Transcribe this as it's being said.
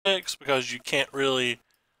sucks because you can't really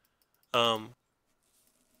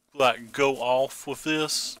like go off with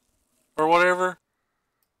this or whatever.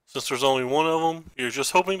 Since there's only one of them, you're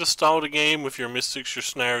just hoping to stall the game with your mystics, your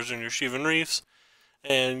snares, and your Shivan Reefs.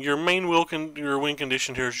 And your main your win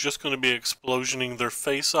condition here is just going to be explosioning their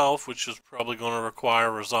face off, which is probably going to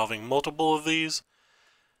require resolving multiple of these.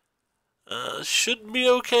 Should be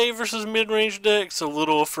okay versus mid-range decks. A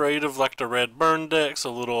little afraid of like the red burn decks, a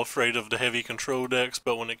little afraid of the heavy control decks,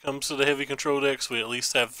 but when it comes to the heavy control decks, we at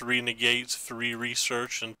least have 3 negates, 3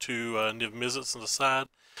 research, and 2 Niv Mizzets on the side.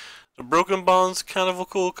 The Broken Bond's kind of a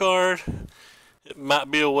cool card. It might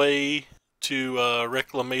be a way to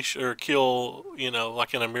reclamation or kill, you know,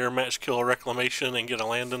 like in a mirror match, kill a reclamation and get a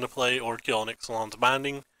land into play, or kill an Ixalan's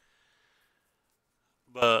Binding.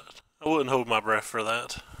 But I wouldn't hold my breath for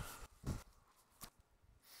that.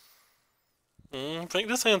 I think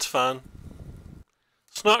this hand's fine.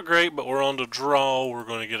 It's not great, but we're on the draw. We're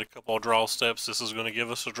going to get a couple of draw steps. This is going to give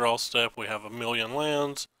us a draw step. We have 1,000,000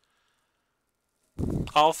 lands.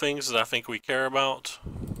 All things that I think we care about.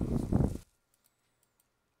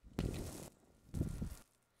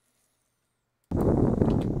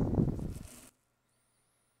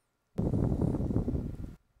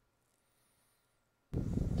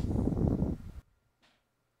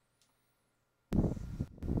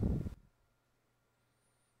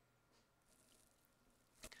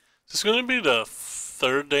 Is this going to be the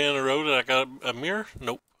 3rd day in a row that I got a mirror?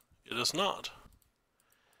 Nope, it is not.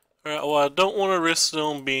 Alright, well I don't want to risk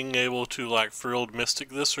them being able to like frilled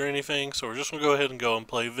mystic this or anything, so we're just going to go ahead and go and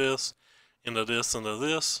play this, into this, into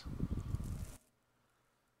this.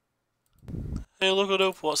 Hey, look at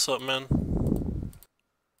Dope, what's up, man?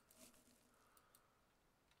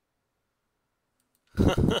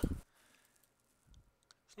 Not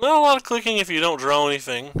a lot of clicking if you don't draw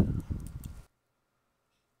anything.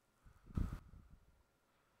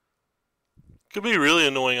 Could be really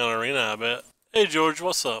annoying on Arena, I bet. Hey George,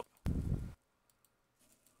 what's up?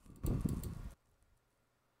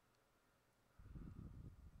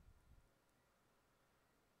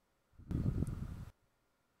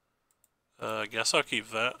 I guess I'll keep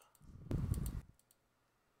that.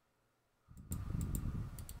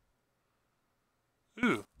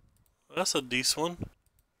 Ooh, that's a decent one.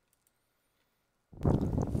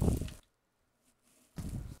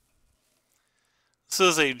 This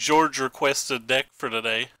is a George requested deck for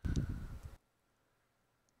today.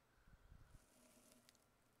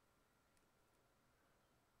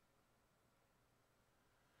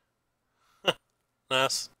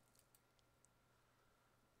 Nice.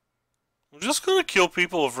 I'm just gonna kill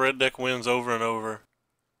people if red deck wins over and over.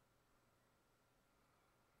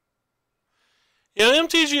 Yeah,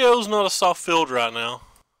 MTGO's not a soft field right now.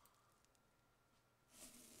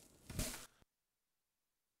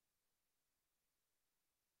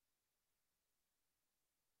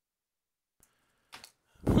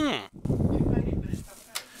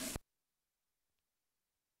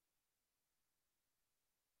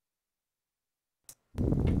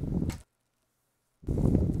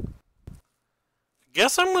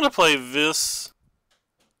 Guess I'm gonna play this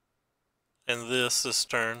and this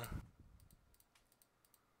turn.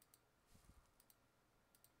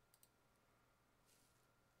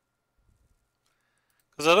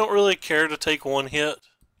 Because I don't really care to take one hit.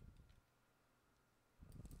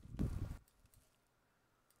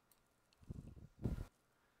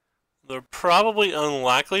 They're probably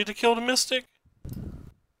unlikely to kill the Mystic.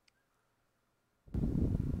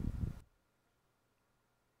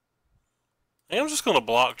 I'm just gonna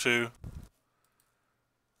block too.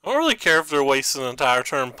 I don't really care if they're wasting an entire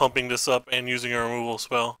turn pumping this up and using a removal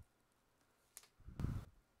spell.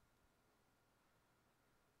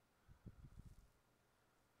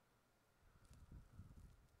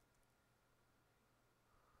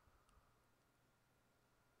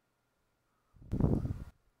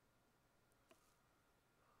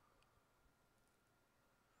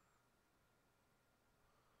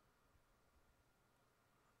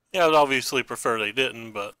 Yeah, I'd obviously prefer they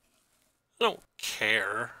didn't, but I don't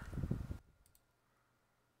care.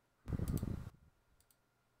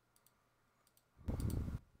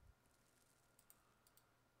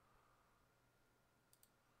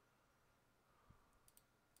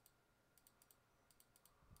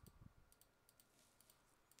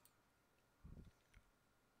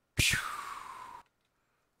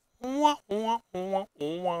 Wah, wah, wah,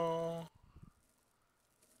 wah.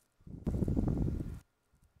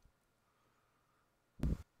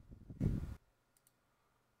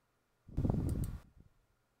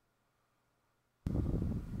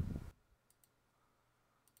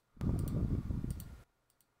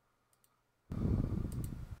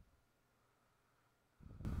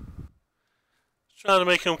 Trying to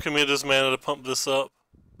make him commit his mana to pump this up.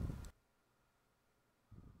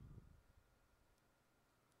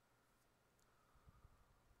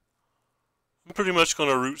 I'm pretty much going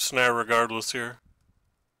to root snare regardless here.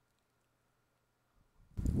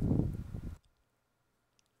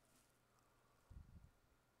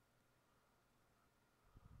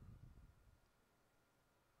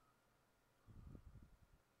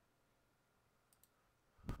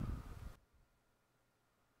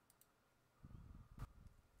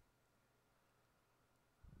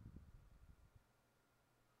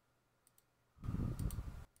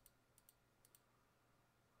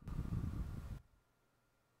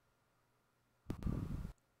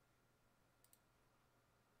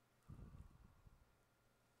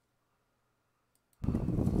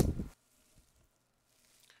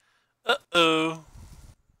 Uh-oh.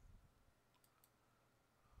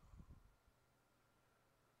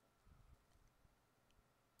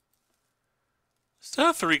 Still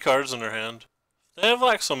have 3 cards in their hand. They have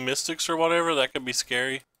like some mystics or whatever, that could be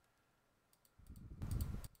scary.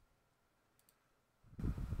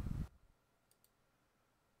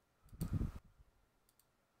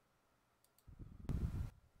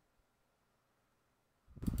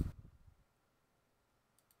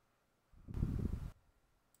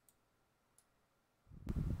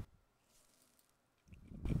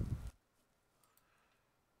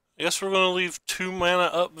 I guess we're going to leave 2 mana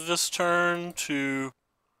up this turn to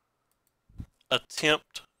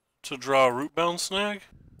attempt to draw a Rootbound Snag.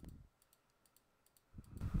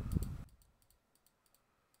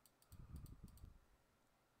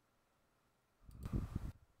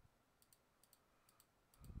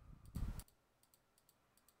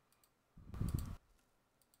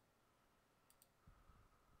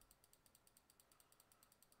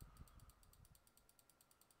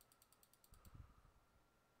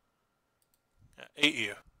 I ate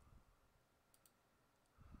you.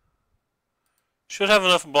 Should have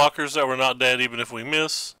enough blockers that we're not dead even if we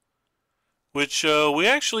miss. Which we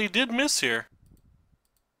actually did miss here.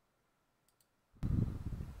 But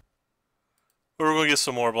we're going to get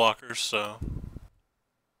some more blockers, so.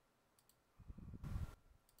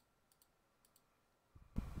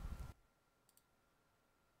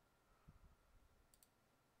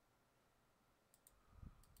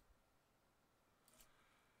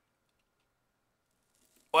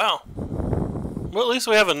 Wow. Well, at least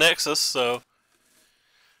we have a Nexus, so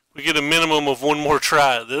we get a minimum of 1 more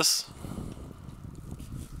try at this.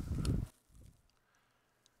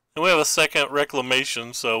 And we have a second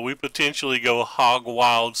Reclamation, so we potentially go hog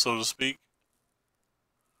wild, so to speak.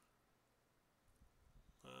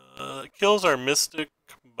 It kills our Mystic,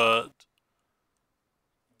 but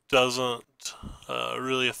doesn't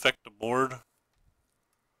really affect the board.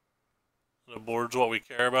 The board's what we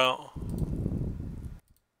care about.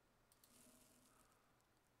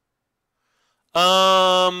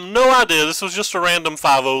 No idea. This was just a random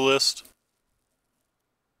 5-0 list.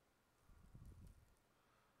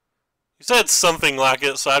 He said something like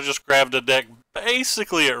it, so I just grabbed a deck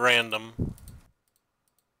basically at random.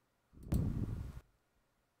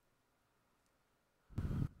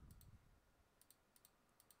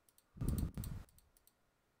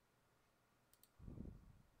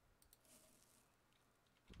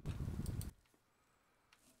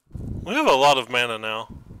 We have a lot of mana now.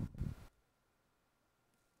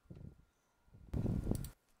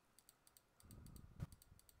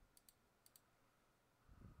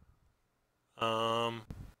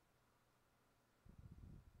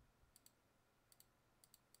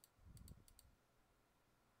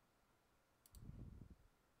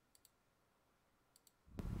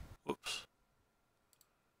 Whoops.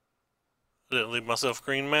 I didn't leave myself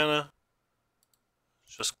green mana.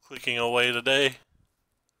 Just clicking away today.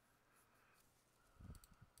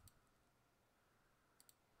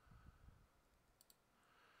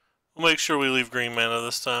 We'll make sure we leave green mana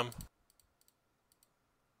this time.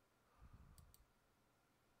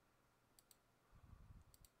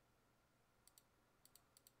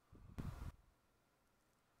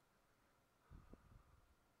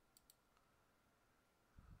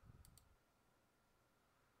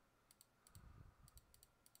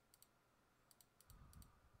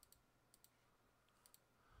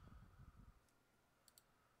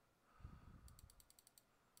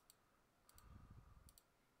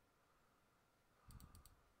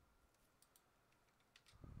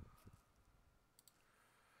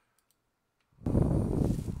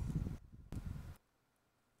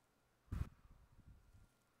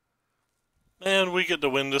 And we get to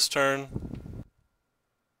win this turn.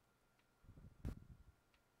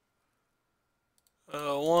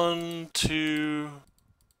 1, 2.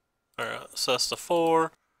 Alright, so that's the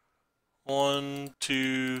 4. 1,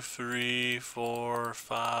 2, 3, 4,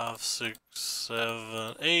 5, 6,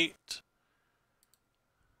 7, 8.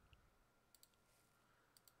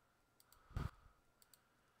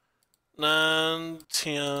 9,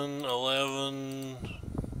 10, 11,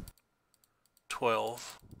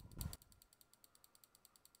 12.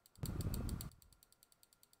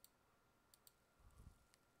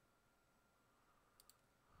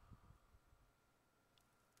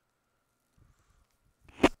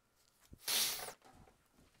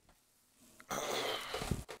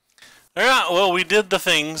 Alright, well, we did the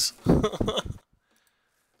things. Good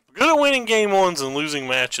at winning game 1s and losing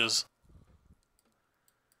matches.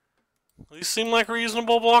 These seem like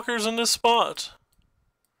reasonable blockers in this spot.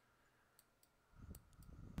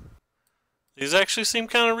 These actually seem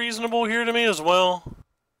kind of reasonable here to me as well.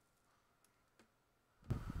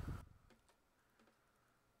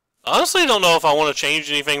 Honestly, don't know if I want to change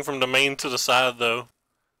anything from the main to the side, though.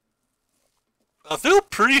 I feel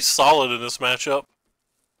pretty solid in this matchup.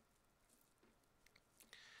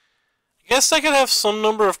 I guess they could have some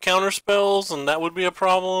number of counter spells, and that would be a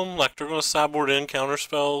problem. Like, they're going to sideboard in counter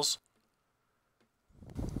spells.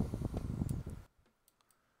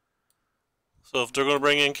 So if they're going to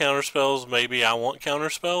bring in counter spells, maybe I want counter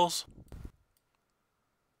spells.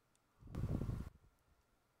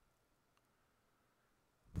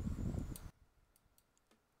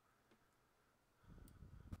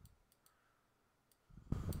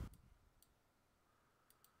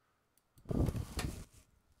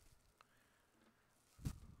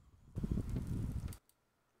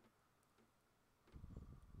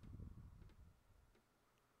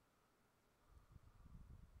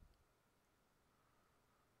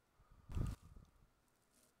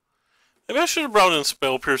 Maybe I should have brought in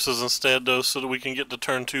Spell Pierces instead, though, so that we can get the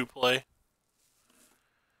turn 2 play.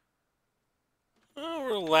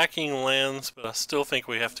 We're lacking lands, but I still think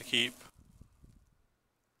we have to keep.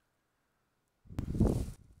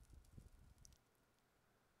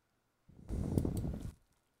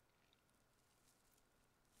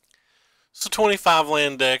 It's a 25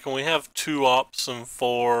 land deck, and we have 2 ops and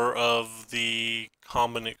 4 of the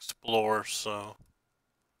Common Explorer, so...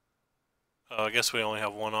 I guess we only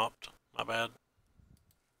have 1 opt. My bad.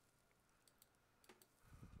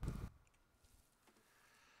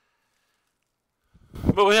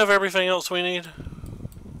 But we have everything else we need.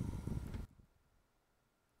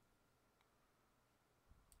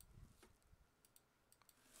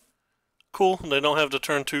 Cool, they don't have the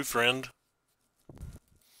turn 2 friend.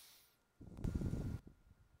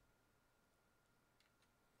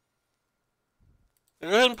 Go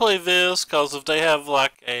ahead and play this, because if they have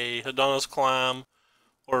like a Hadana's Climb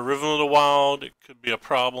or a Riven of the Wild, it could be a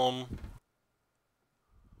problem.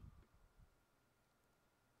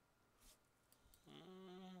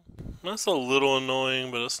 That's a little annoying,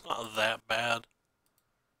 but it's not that bad.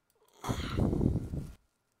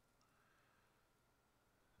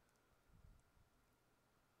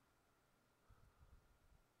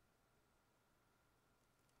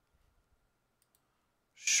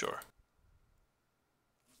 Sure.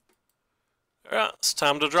 Alright, it's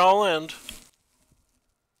time to draw land.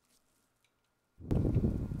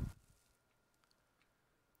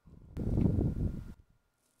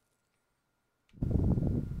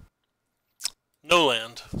 No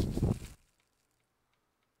land.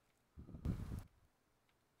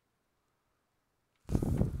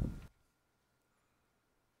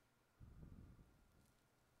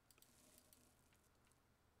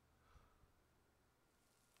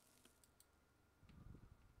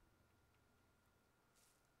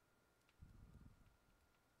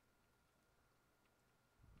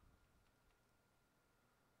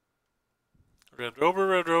 Red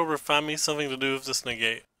Rover, find me something to do with this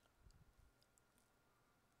negate.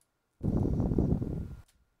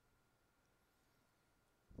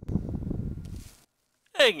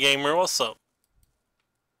 Hey gamer, what's up?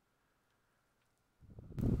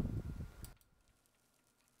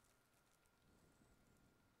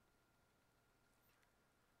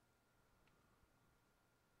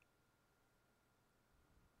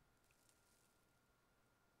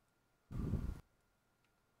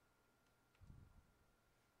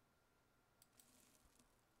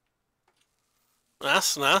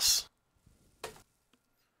 Nice, nice.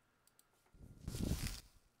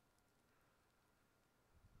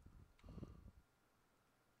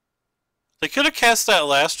 They could have cast that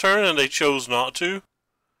last turn and they chose not to.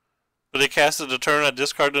 But they casted the turn I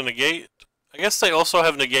discarded a negate. I guess they also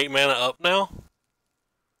have negate mana up now.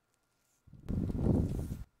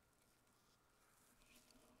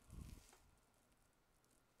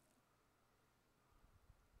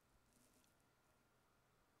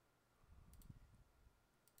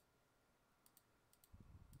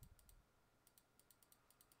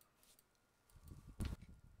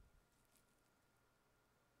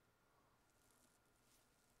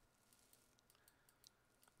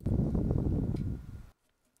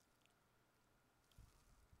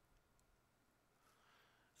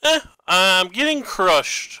 I'm getting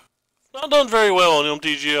crushed. Not done very well on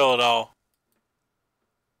MTGL at all.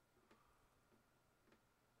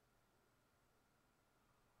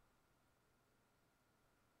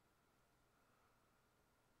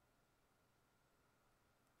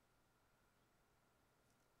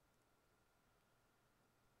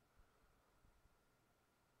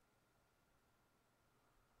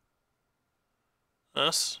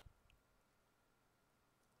 Yes.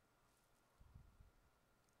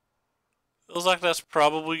 Feels like that's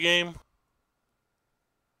probably game.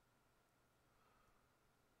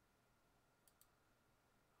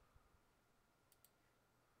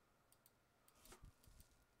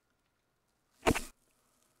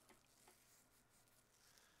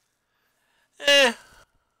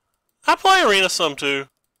 I play Arena some too.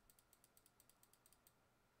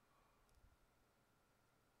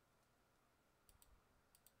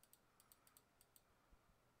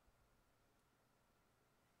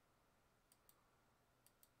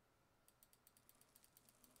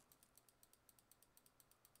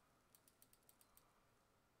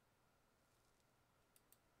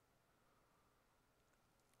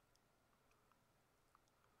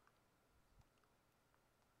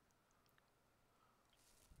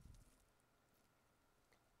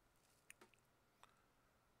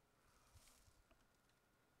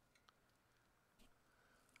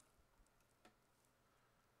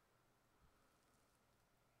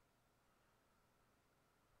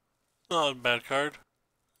 Not a bad card.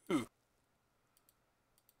 Ooh.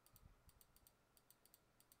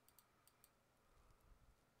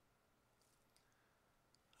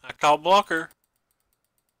 I call blocker.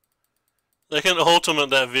 They can ultimate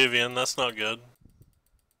that Vivian. That's not good.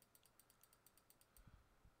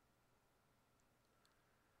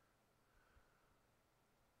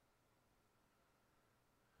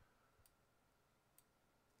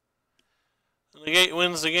 The gate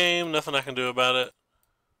wins the game. Nothing I can do about it.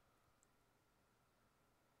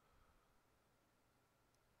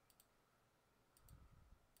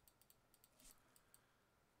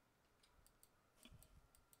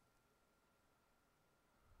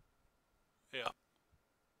 Yeah.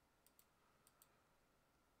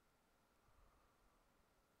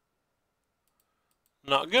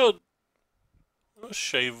 Not good. Let's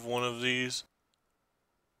shave one of these.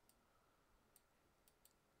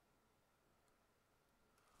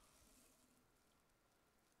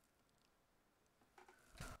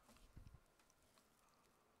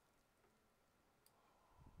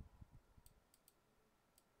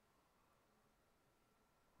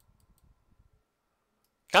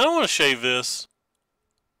 Kinda want to shave this.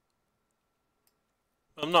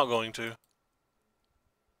 I'm not going to.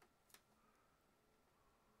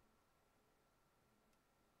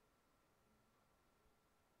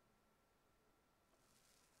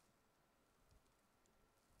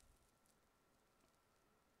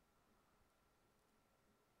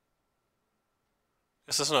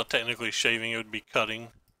 Guess that's not technically shaving, it would be cutting.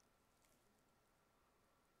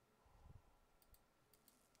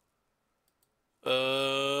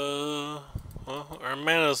 Well, our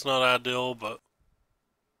mana's not ideal, but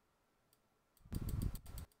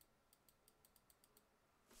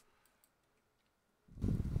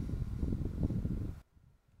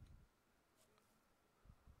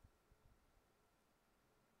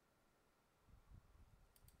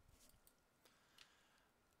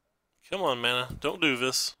come on, mana, don't do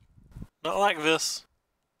this. Not like this.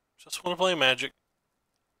 Just want to play Magic.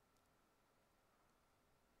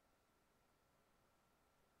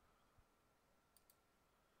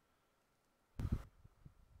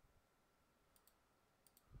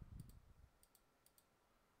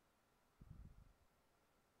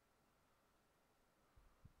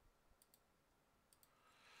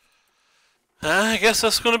 I guess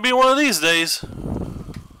that's going to be one of these days.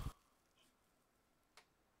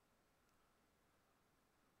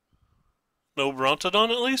 No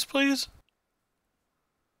Brontodon at least, please?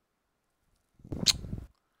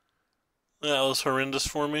 That was horrendous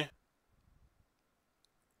for me.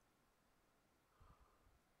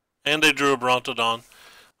 And they drew a Brontodon.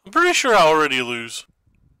 I'm pretty sure I already lose.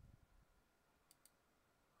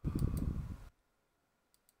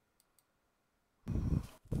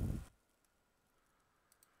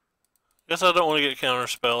 Guess I don't want to get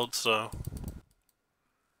counterspelled, so.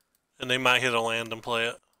 And they might hit a land and play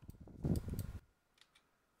it.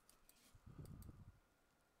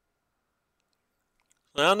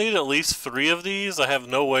 Now I need at least 3 of these. I have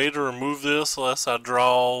no way to remove this unless I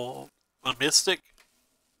draw a Mystic.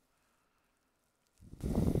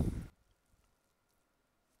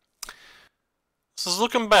 This is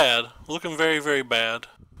looking bad. Looking very, very bad.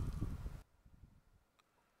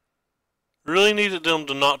 Really needed them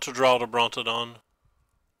to not to draw the Brontodon.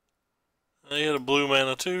 They had a blue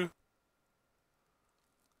mana too.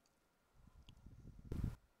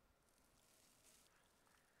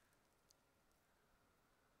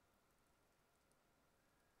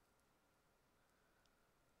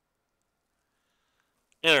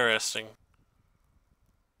 Interesting.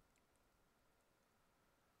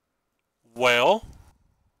 Well,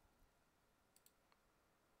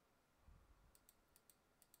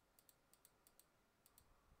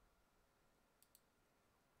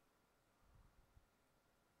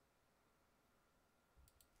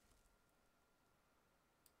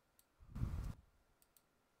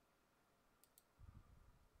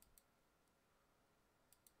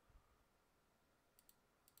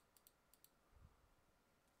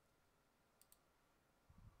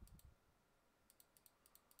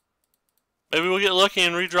 maybe we'll get lucky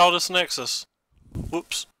and redraw this Nexus.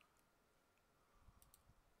 Whoops.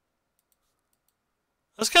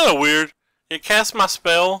 That's kind of weird. It cast my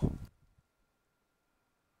spell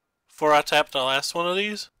before I tapped the last one of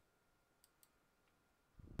these.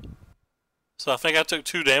 So I think I took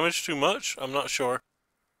 2 damage too much. I'm not sure.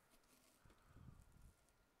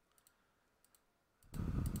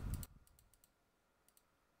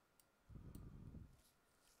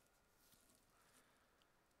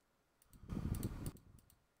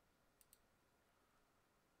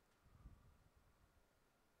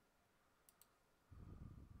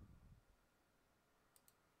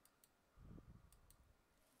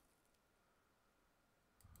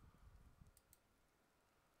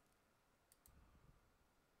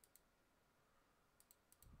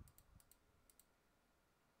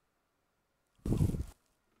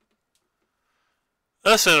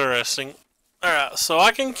 That's interesting. Alright, so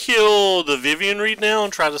I can kill the Vivian Reed now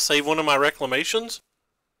and try to save one of my reclamations.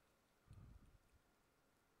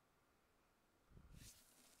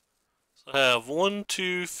 So I have 1,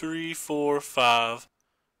 2, 3, 4, 5,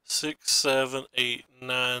 6, 7, 8,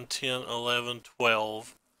 9, 10, 11,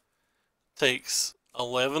 12. Takes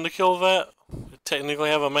 11 to kill that. I technically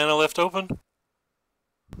have a mana left open.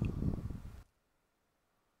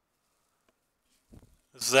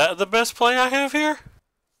 Is that the best play I have here?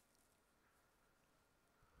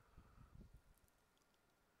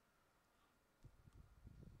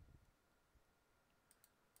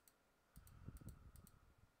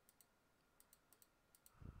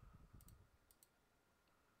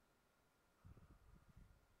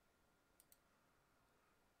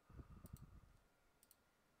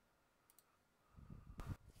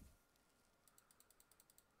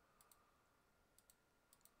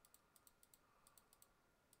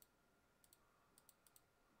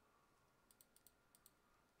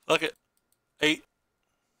 Fuck it. 8.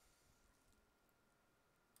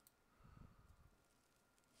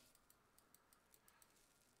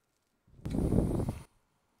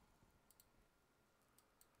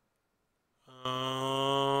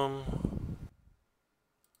 Um...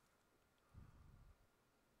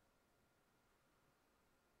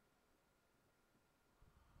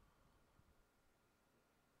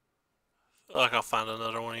 Like I'll find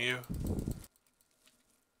another one of you.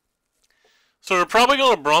 So they're probably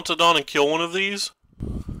going to Brontodon and kill one of these.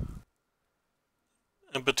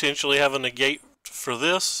 And potentially have a negate for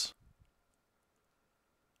this.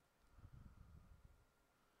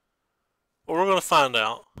 But we're going to find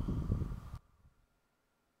out.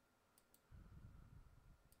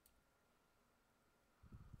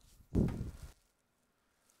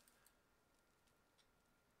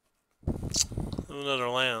 Another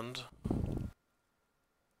land.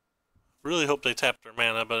 Really hope they tap their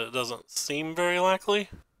mana, but it doesn't seem very likely.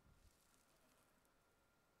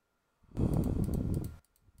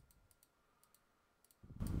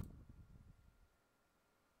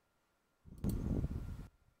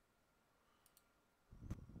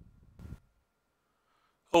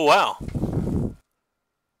 Oh wow.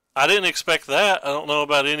 I didn't expect that. I don't know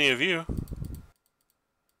about any of you.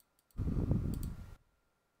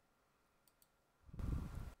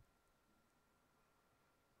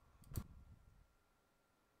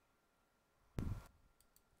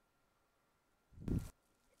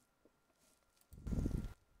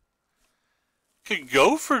 Could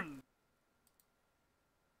go for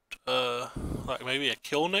like maybe a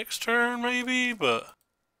kill next turn maybe, but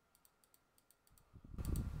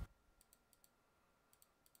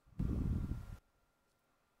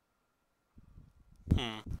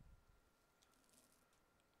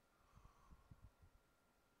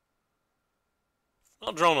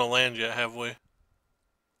not drawn a land yet, have we?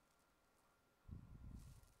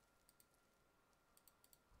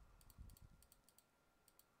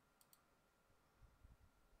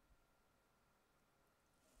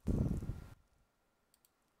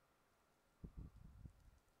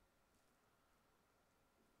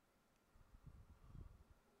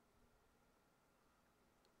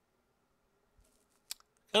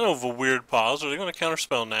 Kind of a weird pause. Are they going to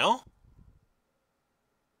counterspell now?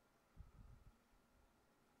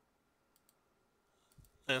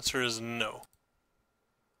 Answer is no.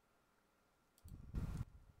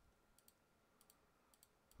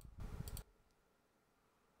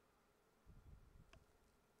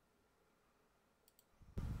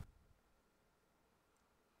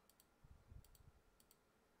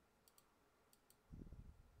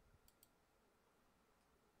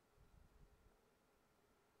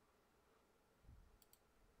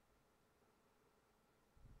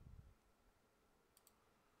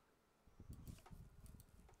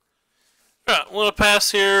 Alright, I'm going to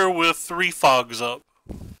pass here with 3 fogs up.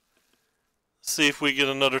 See if we get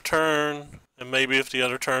another turn, and maybe if the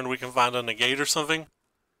other turn we can find a negate or something.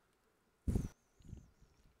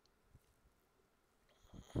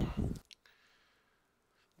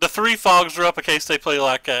 The 3 fogs are up in case they play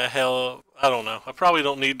like a hell. I don't know. I probably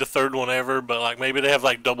don't need the third one ever, but like maybe they have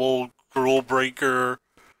like double Gruul Breaker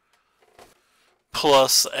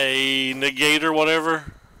plus a negate or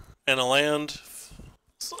whatever and a land.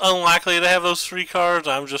 It's unlikely to have those 3 cards.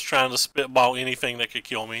 I'm just trying to spitball anything that could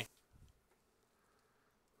kill me.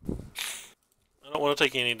 I don't want to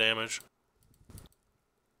take any damage.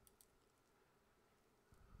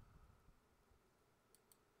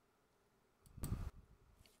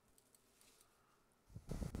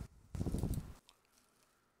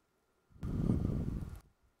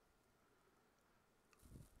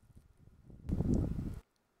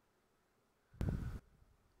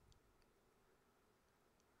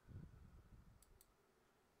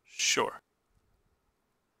 Sure.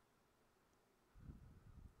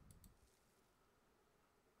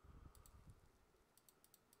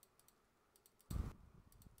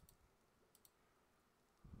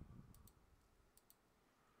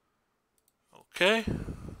 Okay.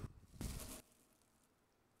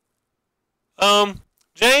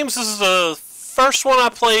 James, this is the first one I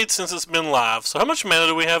played since it's been live. So how much mana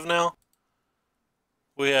do we have now?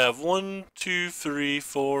 We have 1, 2, 3,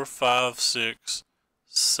 4, 5, 6,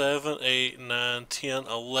 7, 8, 9, 10,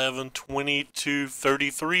 11, 22,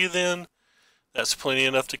 33 then. That's plenty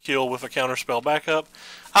enough to kill with a counterspell backup.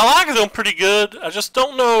 I like them pretty good. I just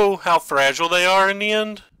don't know how fragile they are in the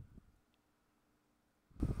end.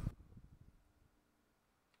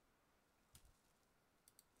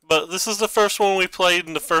 But this is the first one we played,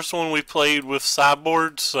 and the first one we played with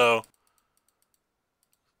sideboard, so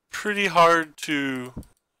pretty hard to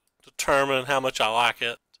determine how much I like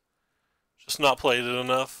it. Just not played it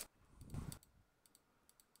enough.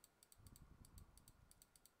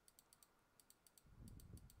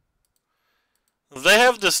 If they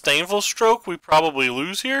have Disdainful Stroke, we probably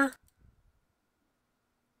lose here.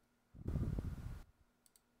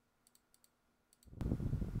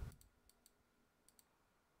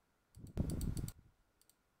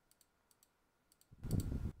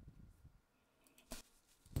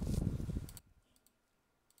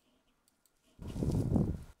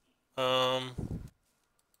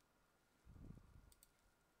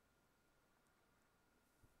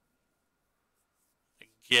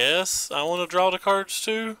 I guess I want to draw the cards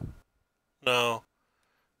too. No.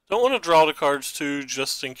 Don't want to draw the cards too,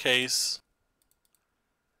 just in case.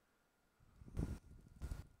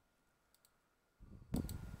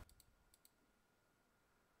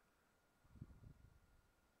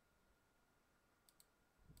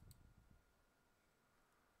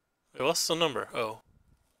 Wait, what's the number? Oh.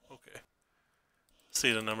 Okay.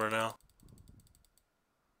 See the number now.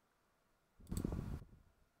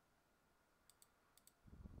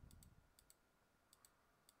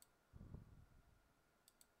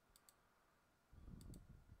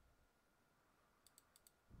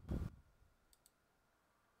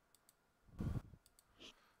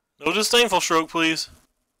 No Disdainful Stroke, please.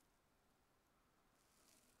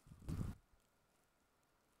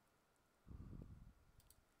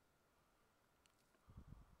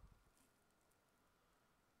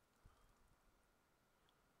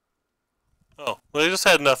 Oh, well, they just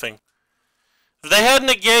had nothing. If they had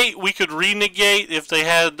negate, we could renegate. If they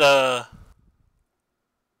had, I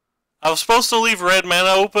was supposed to leave red mana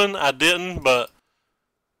open. I didn't, but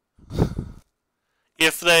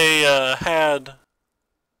if they had,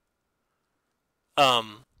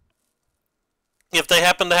 if they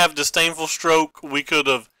happened to have Disdainful Stroke, we could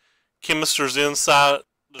have Chemist's Insight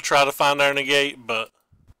to try to find our negate, but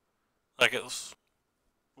like it was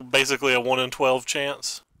basically a 1 in 12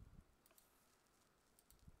 chance.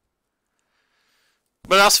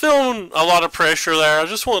 But I was feeling a lot of pressure there. I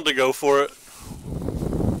just wanted to go for it.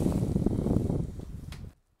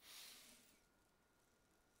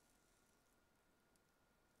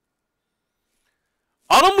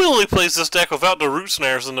 Autumn Wheel probably plays this deck without the root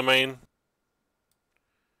snares in the main.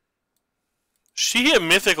 She hit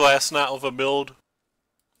Mythic last night with a build.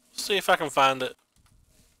 Let's see if I can find it.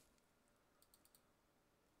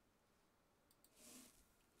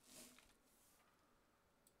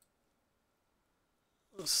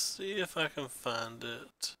 Let's see if I can find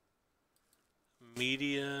it.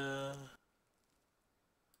 Media.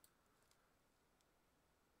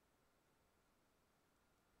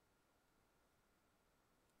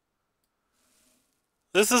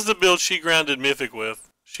 This is the build she grounded Mythic with.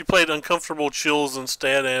 She played Uncomfortable Chills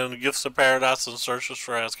instead and Gifts of Paradise and Searches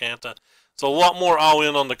for Azcanta. It's a lot more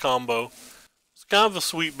all-in on the combo. It's kind of a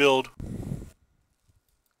sweet build.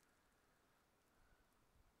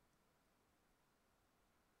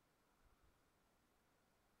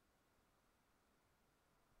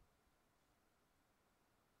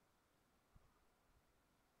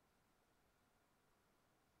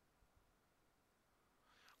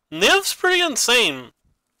 Niv's pretty insane.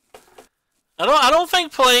 I don't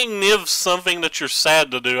think playing Niv's something that you're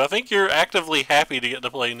sad to do. I think you're actively happy to get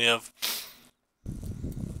to play Niv.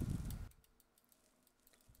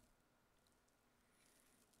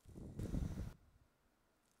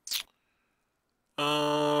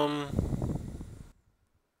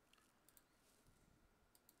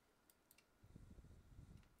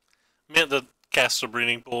 Meant to cast a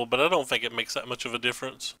breeding pool, but I don't think it makes that much of a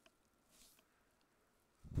difference.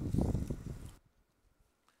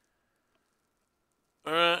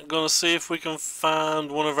 Alright, gonna see if we can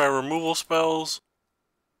find one of our removal spells.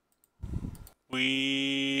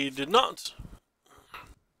 We did not.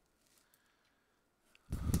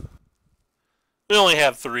 We only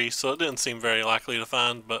have 3, so it didn't seem very likely to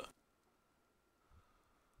find, but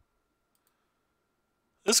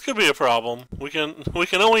this could be a problem. We can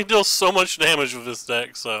only deal so much damage with this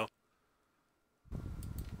deck, so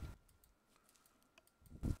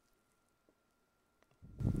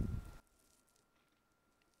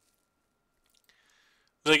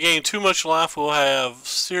if they gain too much life, we'll have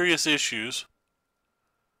serious issues.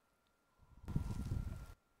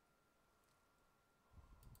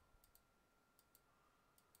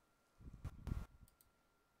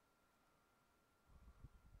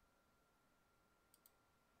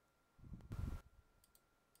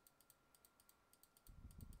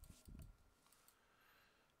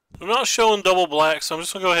 I'm not showing double black, so I'm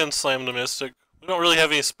just going to go ahead and slam the Mystic. We don't really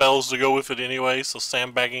have any spells to go with it anyway, so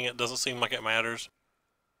sandbagging it doesn't seem like it matters.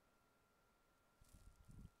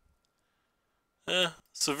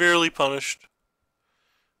 Severely punished.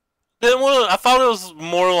 I thought it was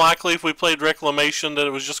more likely if we played Reclamation that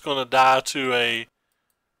it was just going to die to a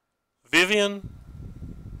Vivian.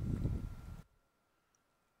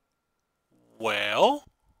 Well,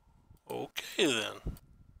 okay then.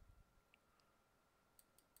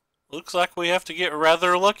 Looks like we have to get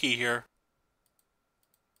rather lucky here.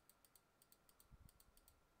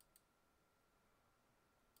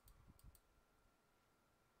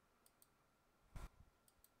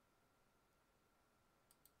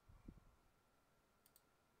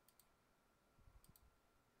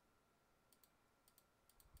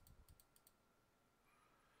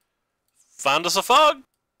 Find us a fog.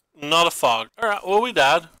 Not a fog. Alright, well we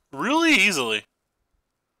died. Really easily.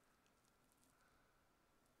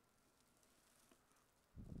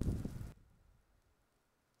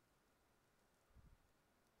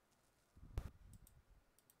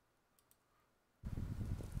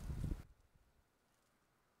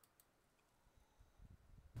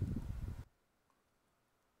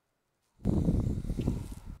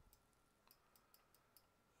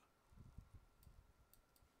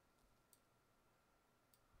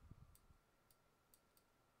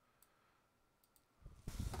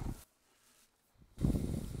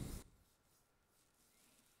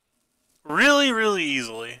 Really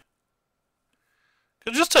easily.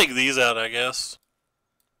 Could just take these out, I guess.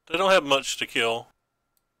 They don't have much to kill.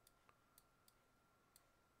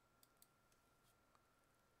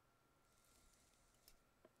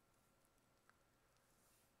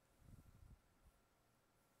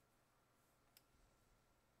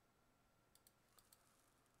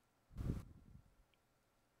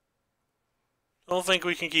 I don't think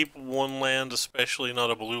we can keep one land, especially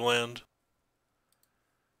not a blue land.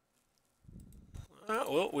 Alright,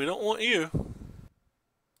 well, we don't want you.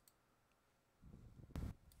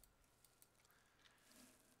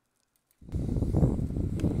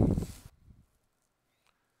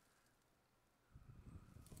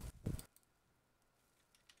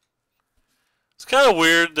 It's kind of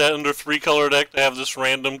weird that under 3-color deck to have this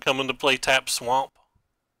random come into play tap swamp.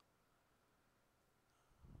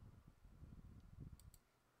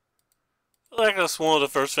 I feel like that's one of the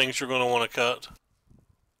first things you're going to want to cut.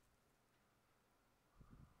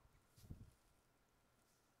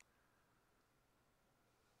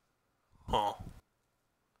 Huh.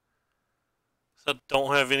 I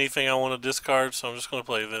don't have anything I want to discard, so I'm just going to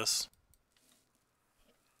play this.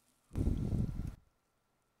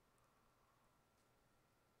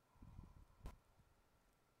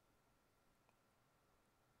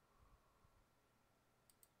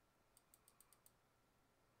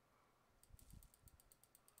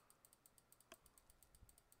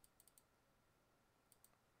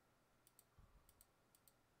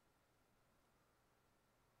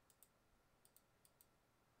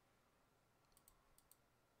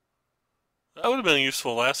 That would have been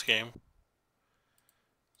useful last game.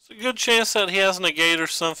 It's a good chance that he has a negate or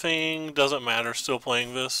something. Doesn't matter, still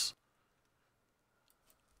playing this.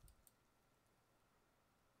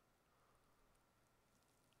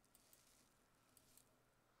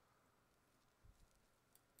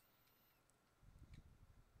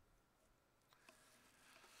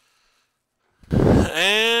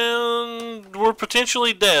 And we're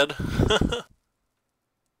potentially dead.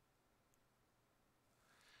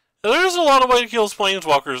 There's a lot of way to kill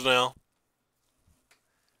planeswalkers now.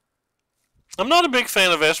 I'm not a big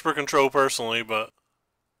fan of Esper Control personally, but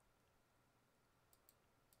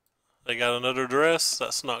they got another dress.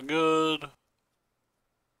 That's not good.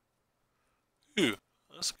 Ooh,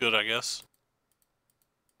 that's good, I guess.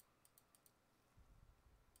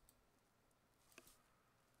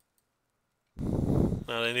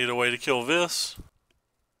 Now they need a way to kill this.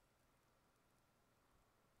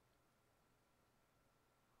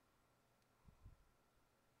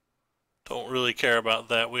 Don't really care about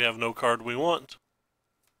that. We have no card we want.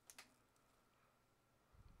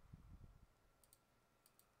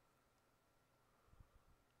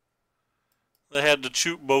 They had to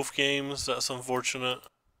shoot both games. That's unfortunate.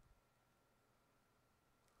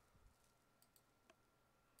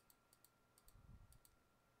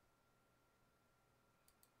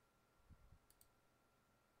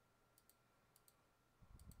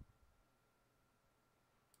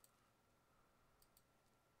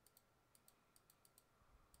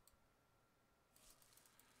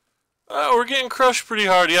 We're getting crushed pretty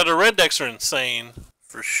hard. Yeah, the red decks are insane.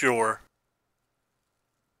 For sure.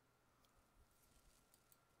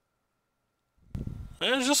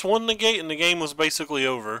 There's just one negate and the game was basically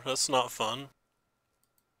over. That's not fun.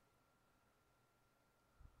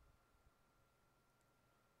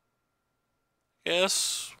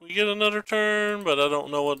 Yes, we get another turn, but I don't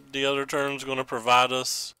know what the other turn's going to provide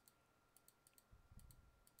us.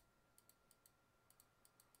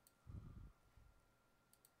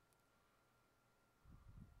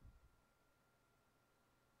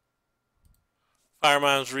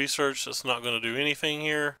 Firemind's Research, that's not going to do anything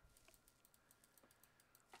here.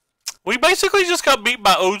 We basically just got beat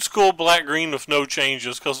by old school black-green with no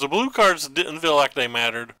changes, because the blue cards didn't feel like they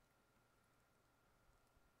mattered.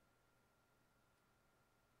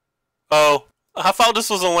 Oh, I thought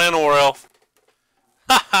this was a Llanowar Elf.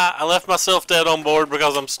 Haha, I left myself dead on board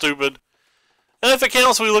because I'm stupid. And if it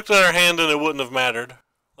counts, we looked at our hand and it wouldn't have mattered.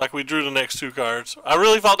 Like we drew the next two cards. I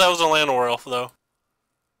really thought that was a Llanowar Elf, though.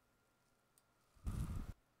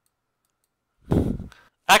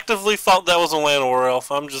 Actively thought that was a Llanowar Elf.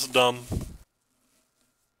 I'm just dumb.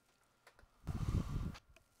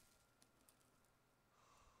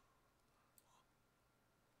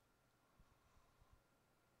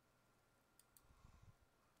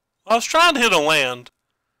 I was trying to hit a land,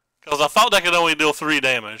 because I thought that could only deal 3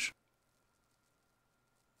 damage.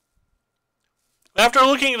 After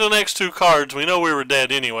looking at the next two cards, we know we were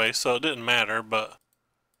dead anyway, so it didn't matter, but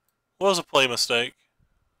it was a play mistake.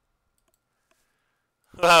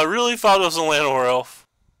 I really thought it was a Llanowar Elf.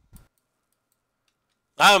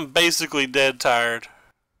 I'm basically dead tired.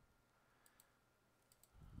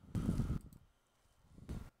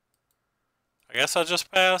 I guess I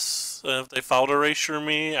just pass, and if they fault erasure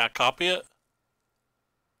me, I copy it.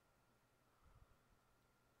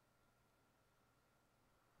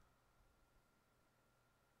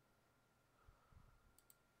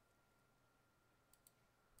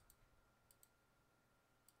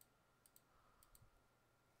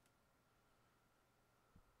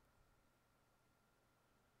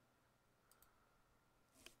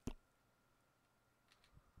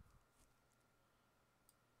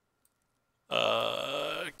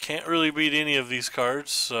 Can't really beat any of these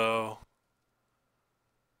cards, so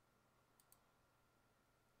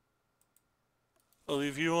I'll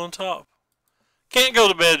leave you on top. Can't go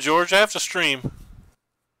to bed, George. I have to stream.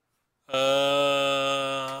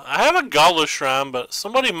 I have a Gala Shrine, but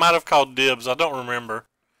somebody might have called dibs. I don't remember.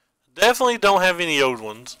 Definitely don't have any old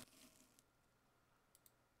ones.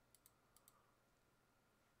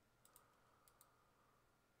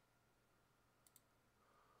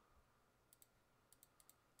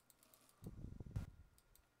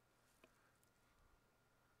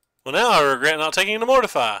 Well, now I regret not taking the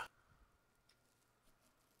Mortify.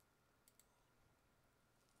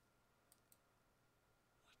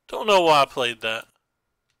 Don't know why I played that.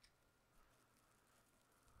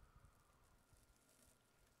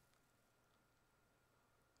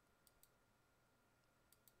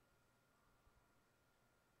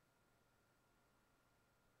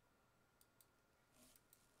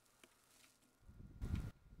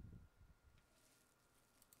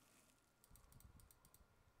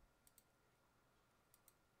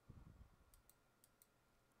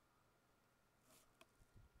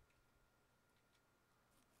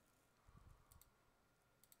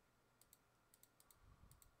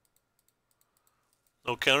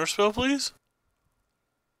 No counterspell, please?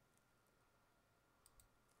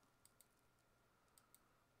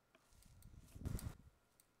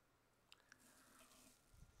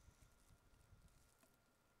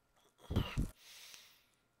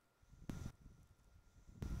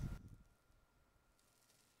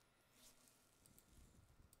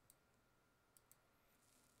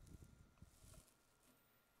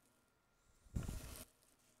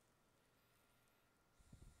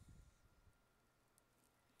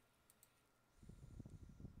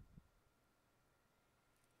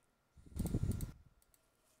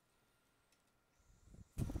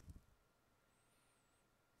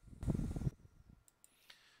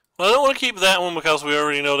 Well, I don't want to keep that one because we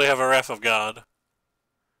already know they have a Wrath of God.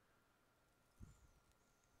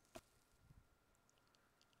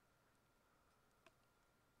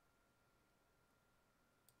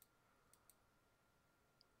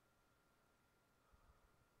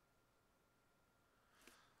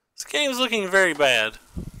 This game's looking very bad.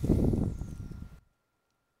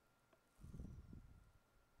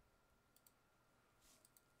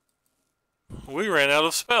 We ran out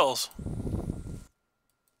of spells.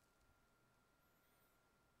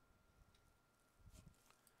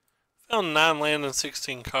 Found 9 land and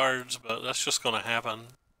 16 cards, but that's just going to happen.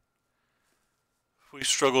 If we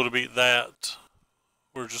struggle to beat that,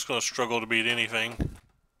 we're just going to struggle to beat anything.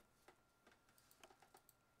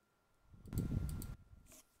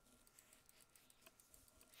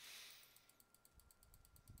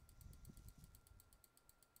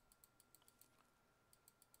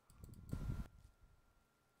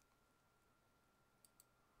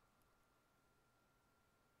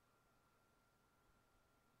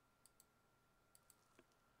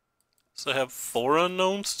 So they have 4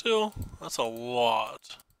 unknowns still? That's a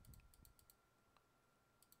lot.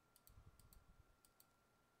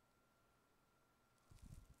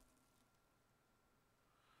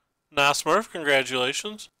 Nice, Murph.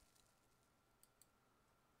 Congratulations.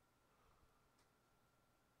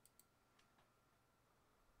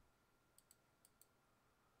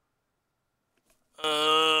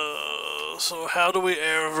 So how do we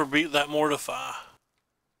ever beat that Mortify?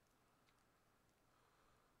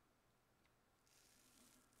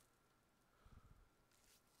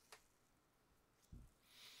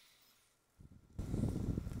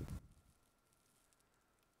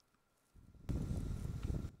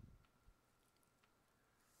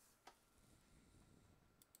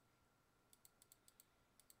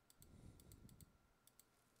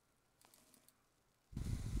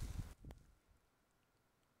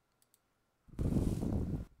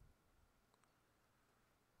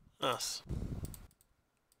 Yes.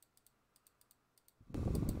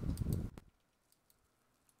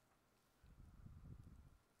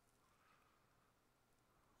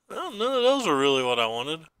 Well, none of those are really what I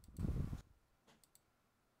wanted.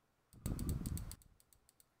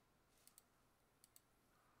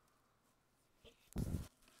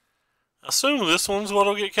 I assume this one's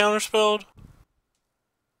what'll get counterspelled.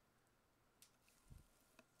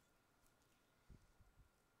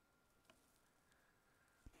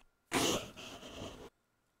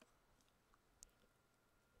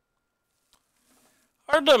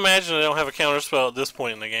 Hard to imagine they don't have a counterspell at this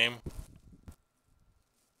point in the game.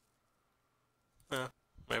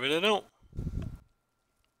 Maybe they don't.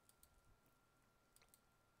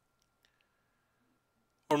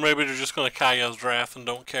 Or maybe they're just going to Kaya's draft and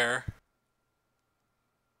don't care.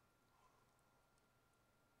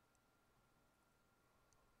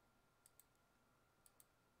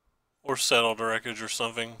 Or settle the wreckage or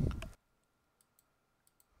something.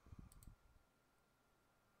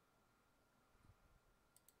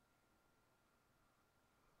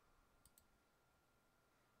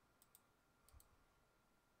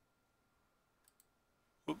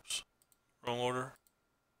 Oops. Wrong order.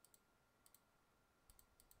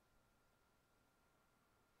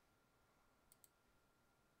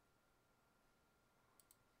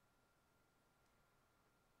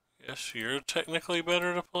 Guess you're technically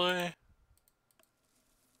better to play.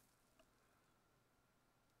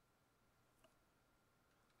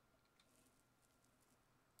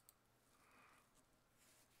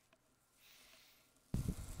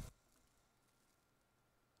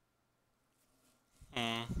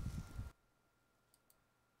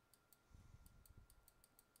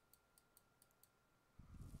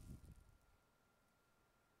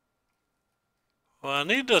 Well, I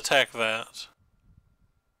need to attack that.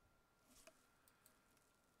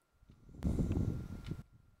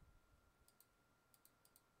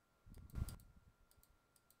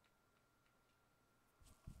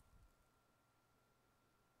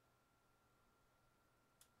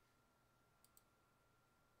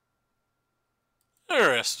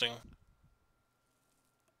 Interesting.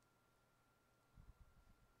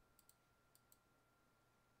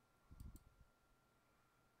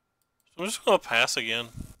 So I'm just gonna pass again.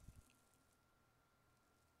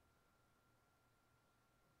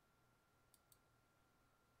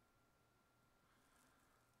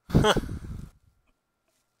 It's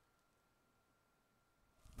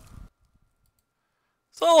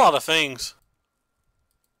a lot of things.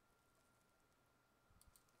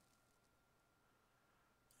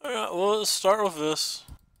 Alright, well, let's start with this.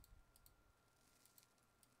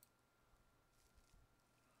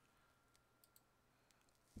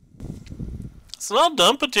 It's not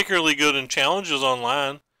done particularly good in challenges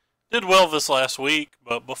online. Did well this last week,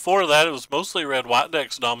 but before that it was mostly red-white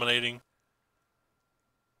decks dominating.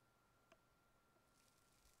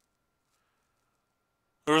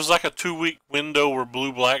 There was like a 2-week window where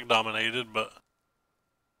blue-black dominated, but...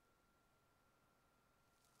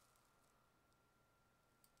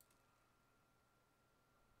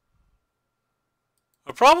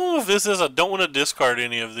 The problem with this is I don't want to discard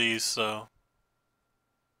any of these, so...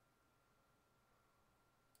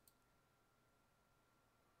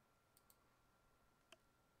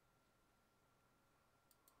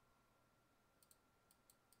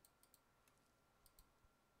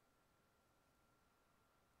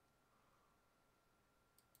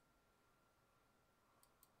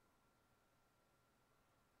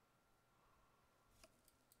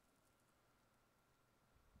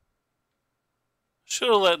 Should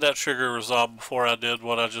have let that trigger resolve before I did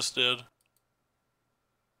what I just did.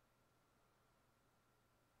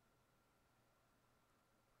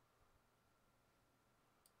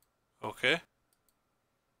 Okay.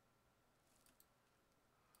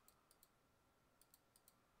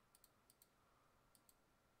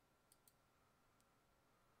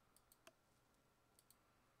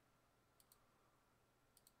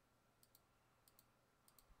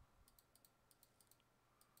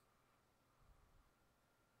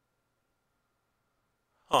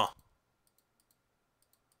 Huh.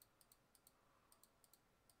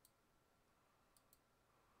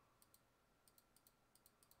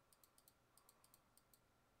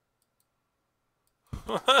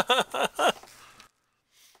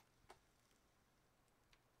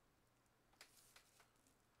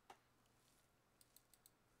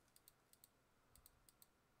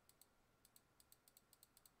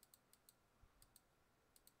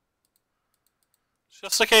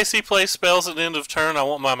 Just in case he plays spells at the end of turn, I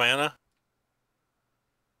want my mana.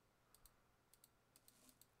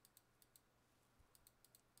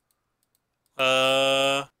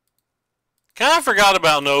 Kind of forgot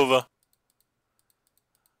about Nova.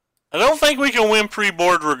 I don't think we can win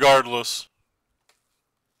pre-board regardless.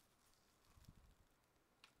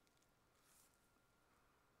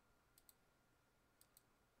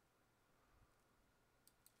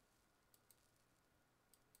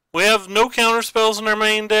 We have no counter spells in our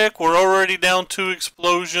main deck. We're already down 2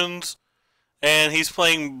 explosions. And he's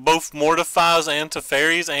playing both Mortifies and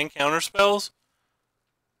Teferis and counter spells.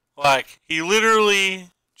 Like, he literally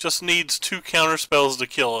just needs 2 counter spells to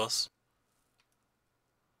kill us.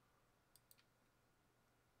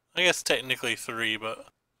 I guess technically 3, but...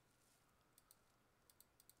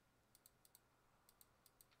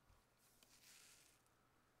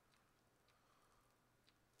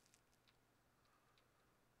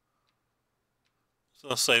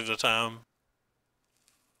 So save the time.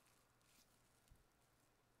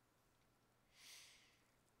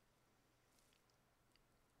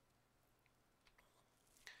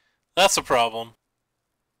 That's a problem.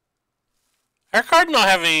 Our card not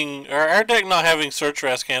having, or our deck not having Search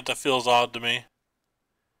Rascanta feels odd to me.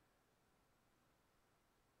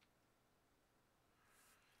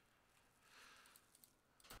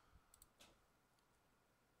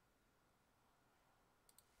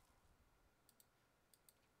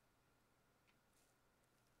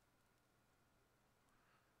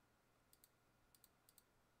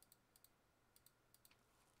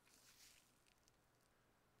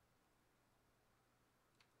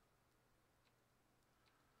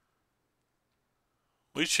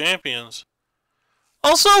 We champions.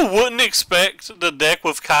 Also, wouldn't expect the deck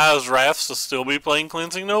with Kai's Wraths to still be playing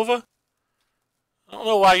Cleansing Nova. I don't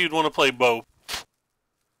know why you'd want to play both.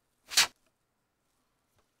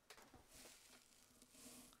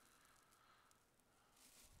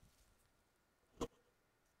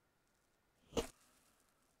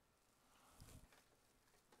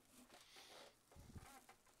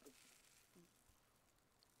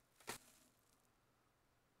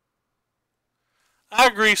 I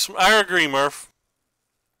agree. I agree, Murph.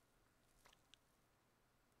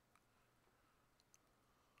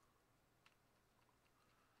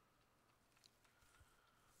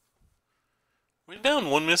 We down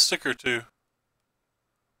one mystic or two?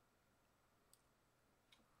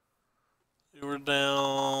 We were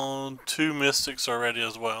down two mystics already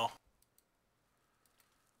as well.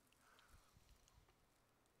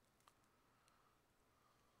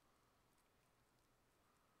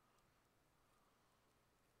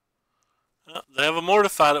 They have a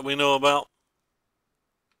mortify that we know about.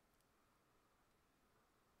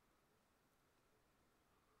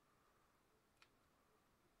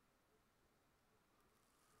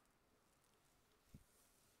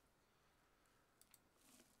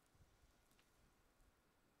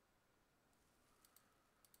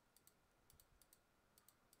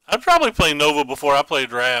 I'd probably play Nova before I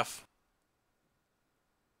played Wrath.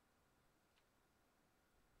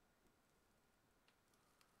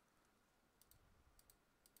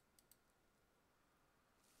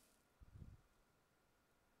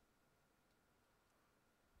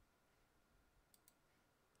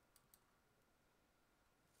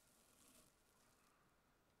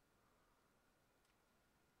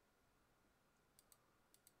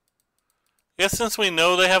 Yes, since we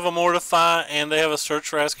know they have a Mortify and they have a Search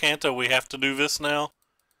for Azcanta, we have to do this now.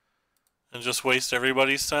 And just waste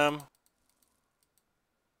everybody's time.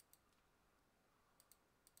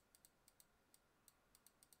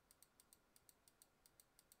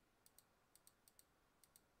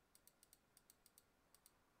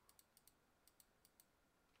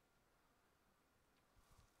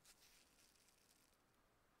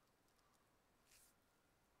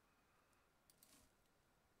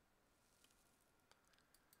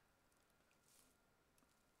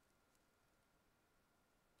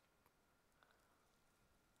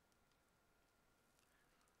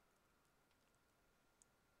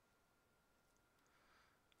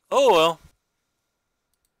 Oh well.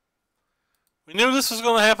 We knew this was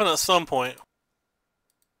going to happen at some point.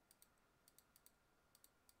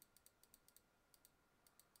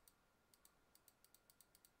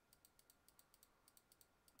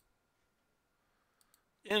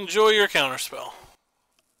 Enjoy your counterspell.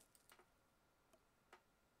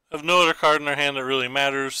 Have no other card in their hand that really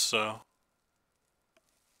matters, so.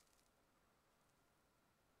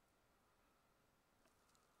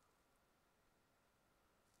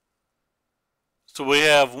 So we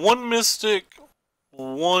have one Mystic,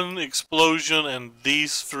 one Explosion, and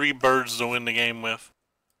these three birds to win the game with.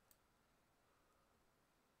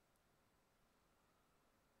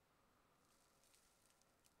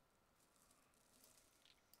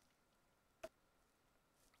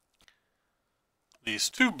 These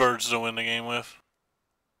two birds to win the game with.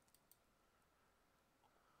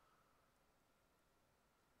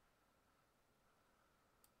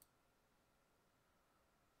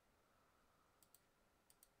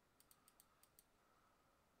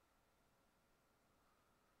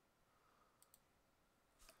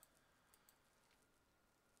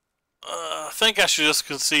 I think I should just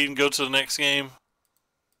concede and go to the next game.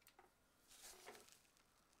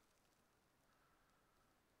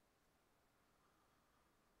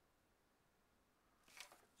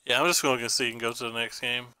 Yeah, I'm just going to concede and go to the next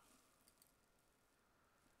game.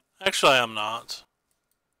 Actually, I'm not.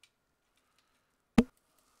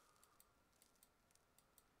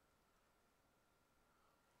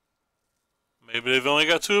 Maybe they've only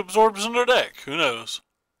got two absorbs in their deck. Who knows?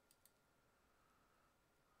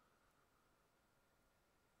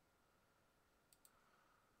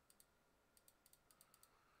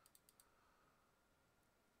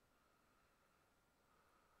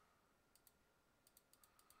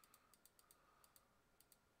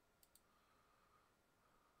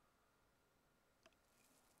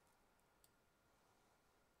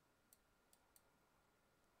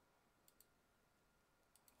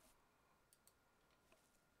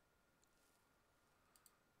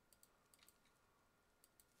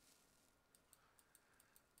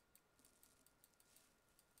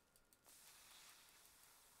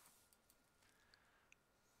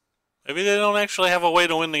 Maybe they don't actually have a way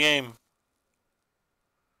to win the game.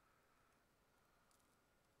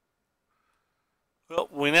 Well,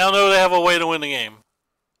 we now know they have a way to win the game.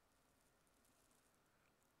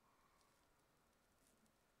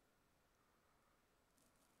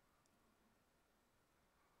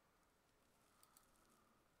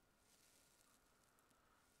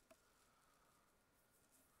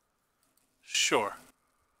 Sure.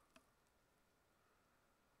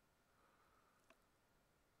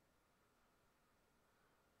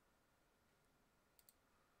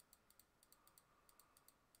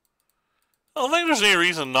 I don't think there's any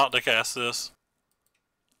reason not to cast this.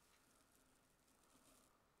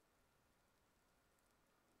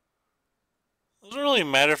 Doesn't really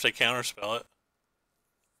matter if they counterspell it.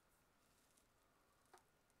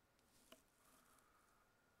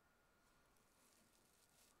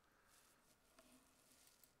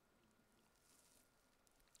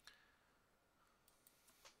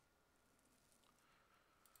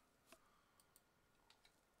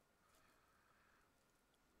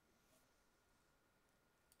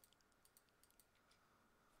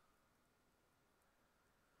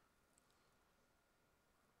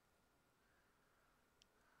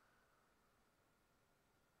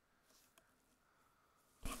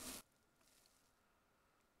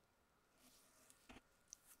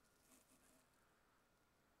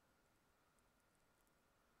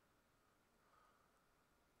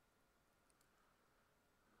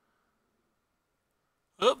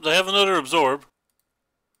 Oh, they have another absorb.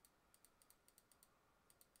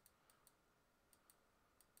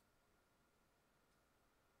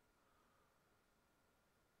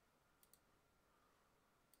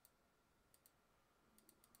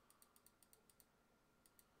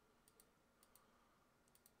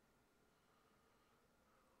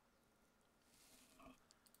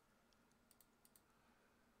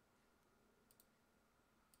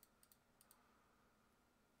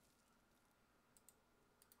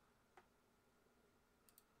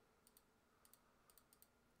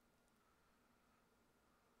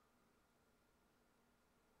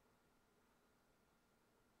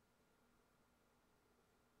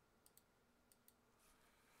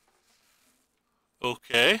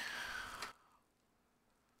 Okay.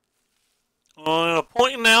 Well, at a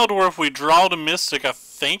point now to where if we draw the Mystic, I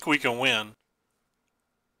think we can win.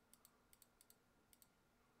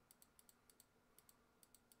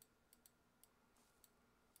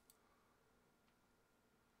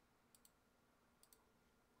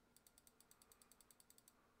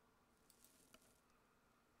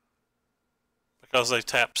 Because they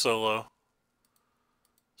tap so low.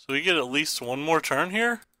 So we get at least one more turn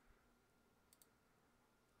here?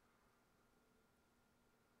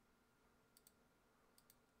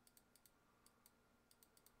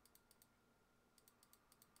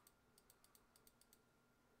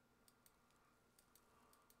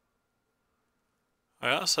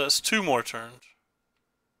 Yeah, so that's 2 more turns.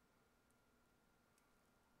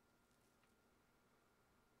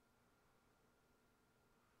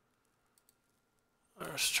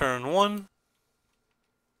 There's turn 1.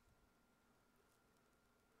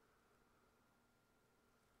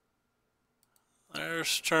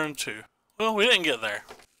 There's turn 2. Well, we didn't get there.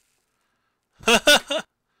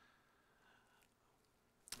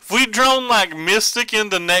 If we'd drawn like Mystic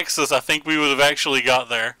into Nexus, I think we would have actually got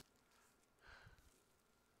there.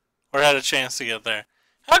 Or had a chance to get there.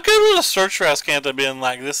 How good would a Search Rascant have been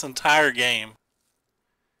like this entire game?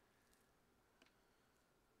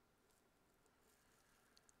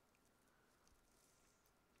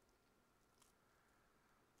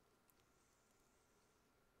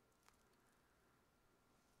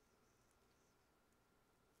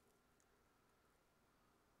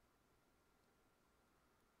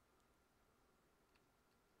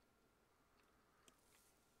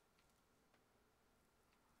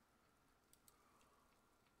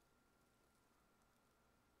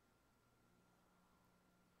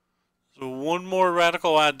 So one more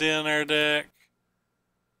Radical Idea in our deck.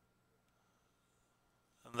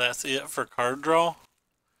 And that's it for card draw.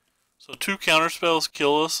 So 2 counterspells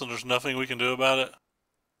kill us and there's nothing we can do about it.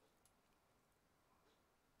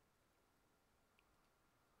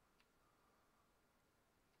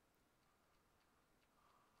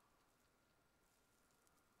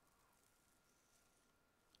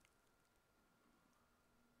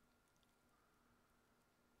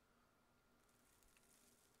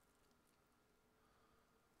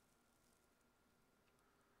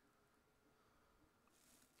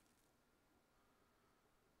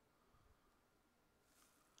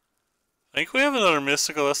 I think we have another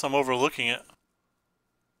Mystic unless I'm overlooking it.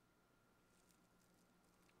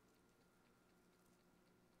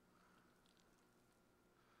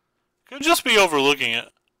 Could just be overlooking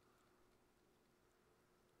it.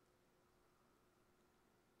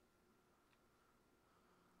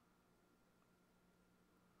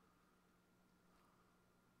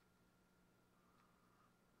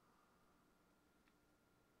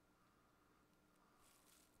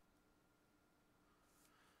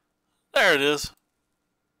 There it is.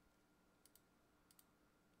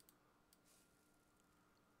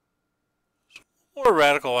 More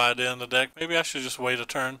Radical Idea in the deck. Maybe I should just wait a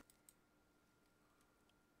turn.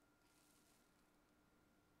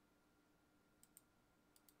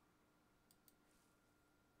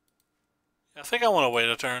 I think I want to wait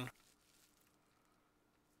a turn.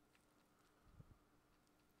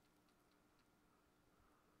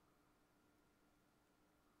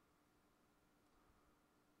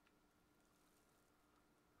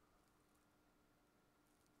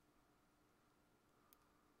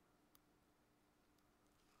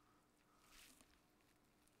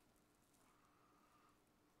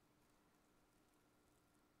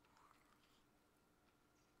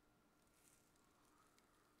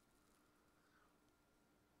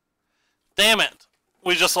 Damn it!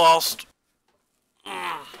 We just lost.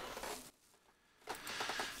 Alright.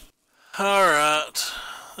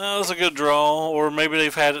 That was a good draw. Or maybe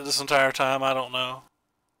they've had it this entire time. I don't know.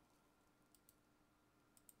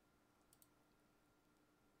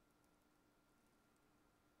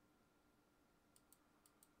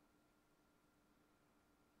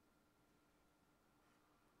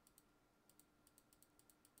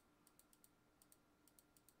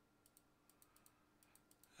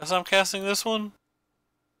 As I'm casting this one?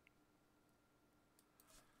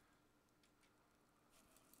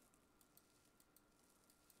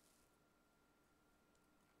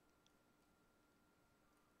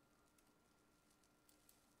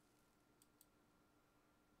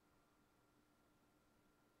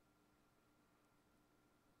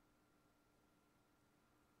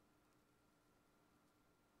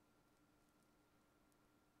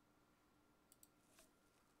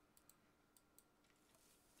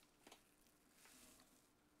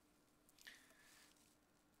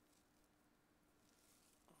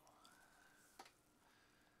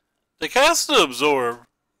 They cast the absorb.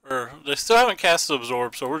 Or, they still haven't cast the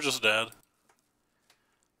absorb, so we're just dead.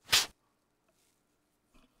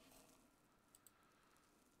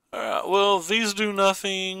 Alright, well, these do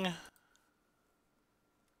nothing.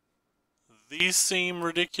 These seem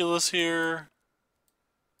ridiculous here.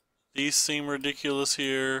 These seem ridiculous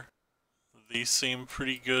here. These seem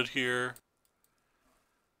pretty good here.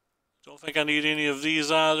 Don't think I need any of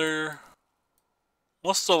these either.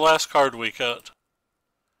 What's the last card we cut?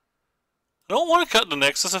 I don't want to cut the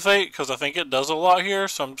Nexus of Fate because I think it does a lot here,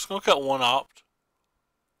 so I'm just going to cut one opt.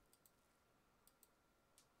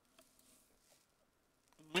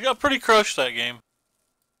 We got pretty crushed that game.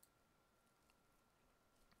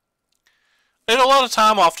 They had a lot of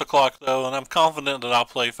time off the clock though, and I'm confident that I'll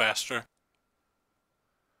play faster.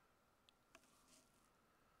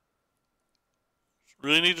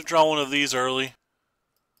 Really need to draw one of these early.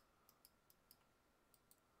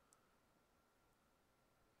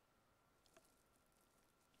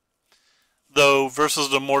 Though, versus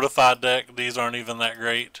the Mortified deck, these aren't even that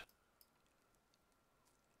great.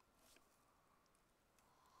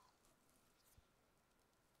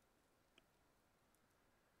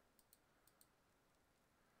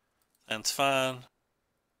 That's fine.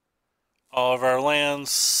 All of our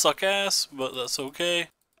lands suck ass, but that's okay.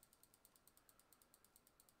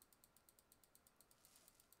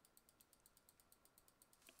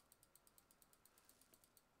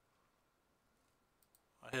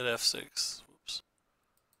 I hit F6. Whoops.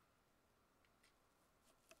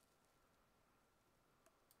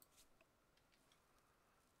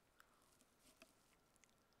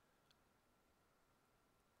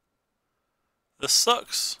 This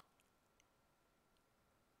sucks.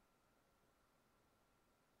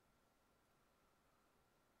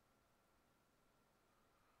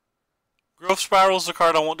 Growth Spiral is the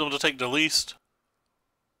card I want them to take the least.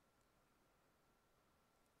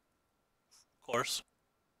 Of course.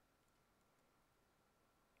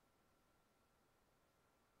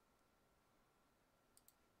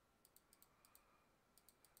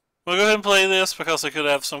 We'll go ahead and play this because they could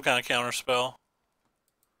have some kind of counter spell.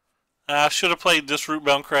 I should have played this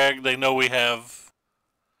Rootbound Crag. They know we have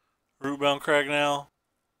Rootbound Crag now.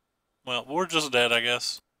 Well, we're just dead, I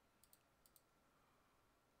guess.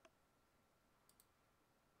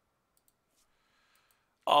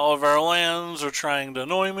 All of our lands are trying to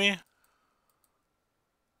annoy me.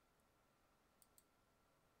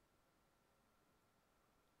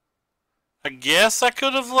 I guess I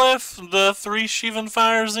could have left the 3 Shivan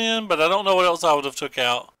Fires in, but I don't know what else I would have took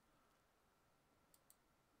out.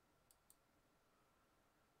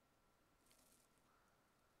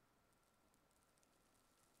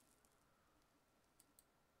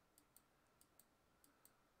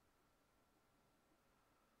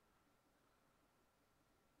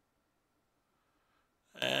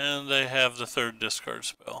 And they have the 3rd discard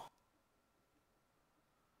spell.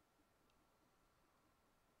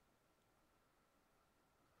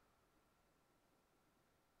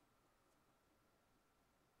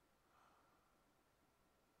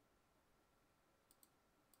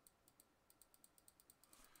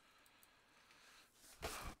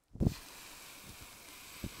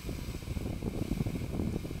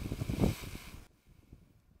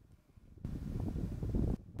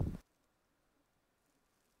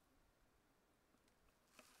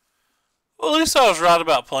 Well, at least I was right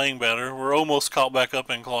about playing better. We're almost caught back up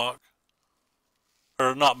in clock.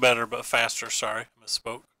 Or not better, but faster, sorry.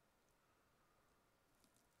 Misspoke.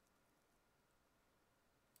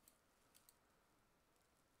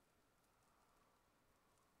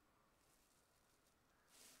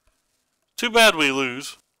 Too bad we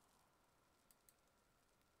lose.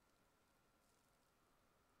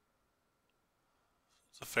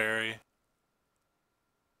 It's a fairy.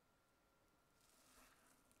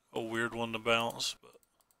 A weird one to bounce, but.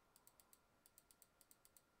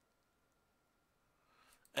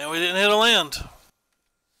 And we didn't hit a land.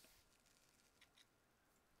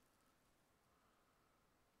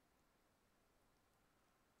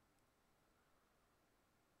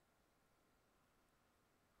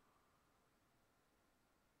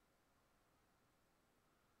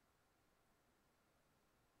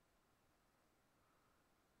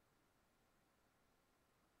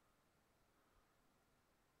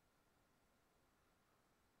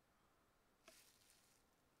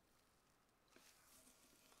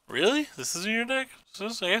 Really? This is in your deck? I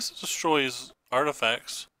guess it destroys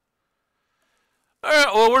artifacts.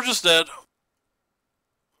 Alright, well, we're just dead.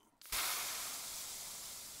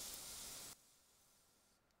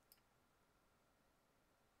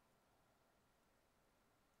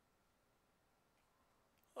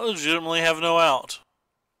 I legitimately have no out.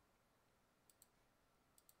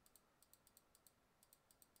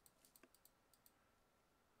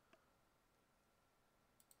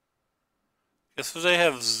 Guess if they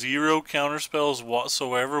have 0 counterspells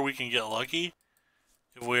whatsoever, we can get lucky.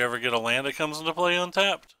 If we ever get a land that comes into play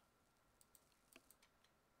untapped.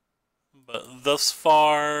 But thus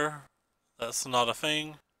far, that's not a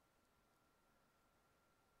thing.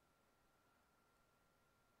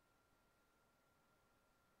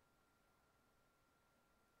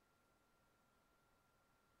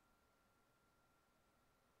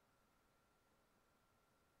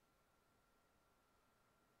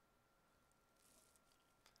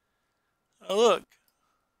 Oh, look.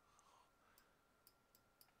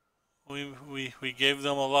 We gave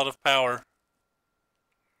them a lot of power.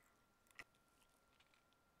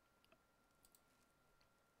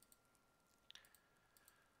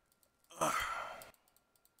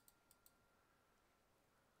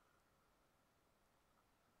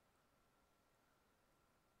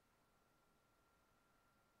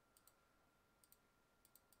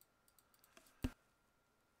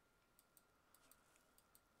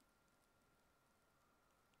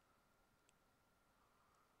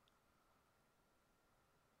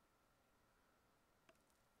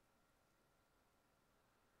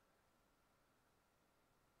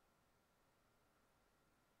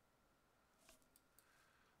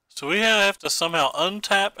 So we have to somehow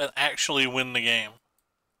untap and actually win the game.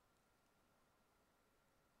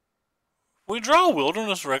 We draw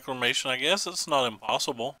Wilderness Reclamation, I guess. It's not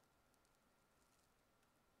impossible.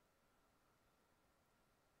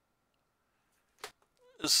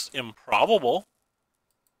 It's improbable.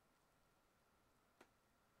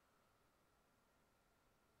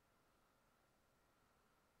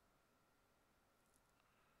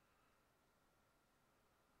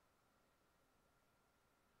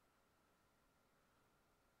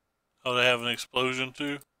 Oh, they have an explosion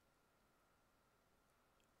too?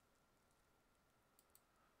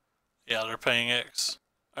 Yeah, they're paying X.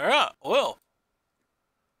 Alright, well.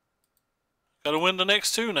 Gotta win the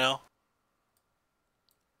next 2 now.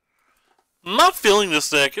 I'm not feeling this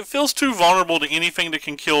deck. It feels too vulnerable to anything that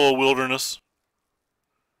can kill a Wilderness.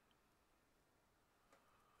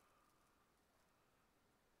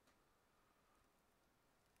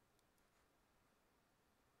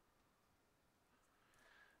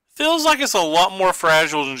 Feels like it's a lot more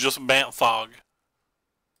fragile than just Bant Fog.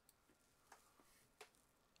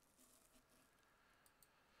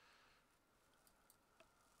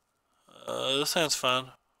 This hand's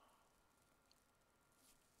fine.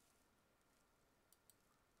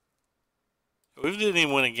 We didn't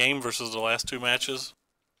even win a game versus the last 2 matches.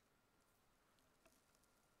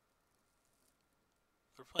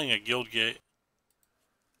 They're playing a Guild Gate.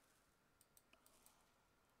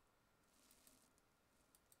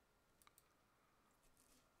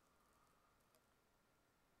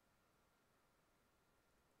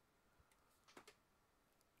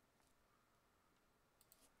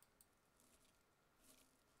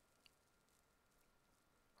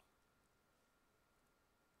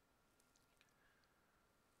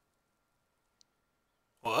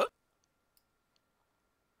 What?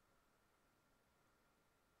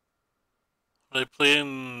 Are they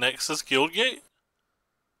playing Nexus Guild Gate?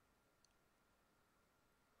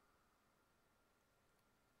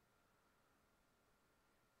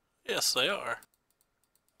 Yes, they are.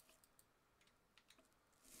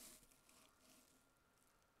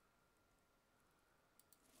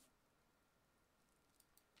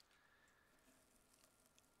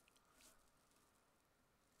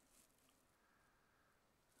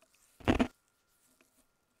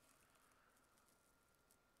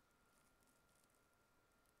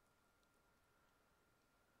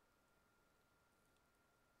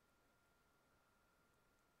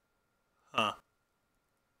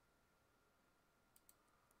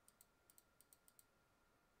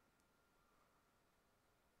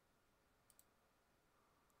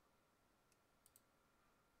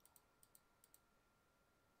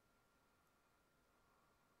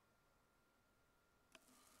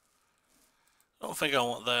 don't think I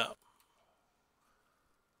want that.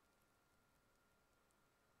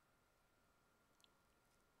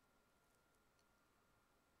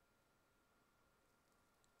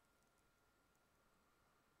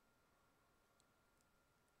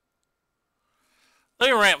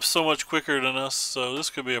 They ramp so much quicker than us, so this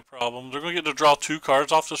could be a problem. They're going to get to draw 2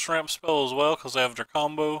 cards off this ramp spell as well, because they have their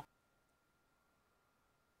combo.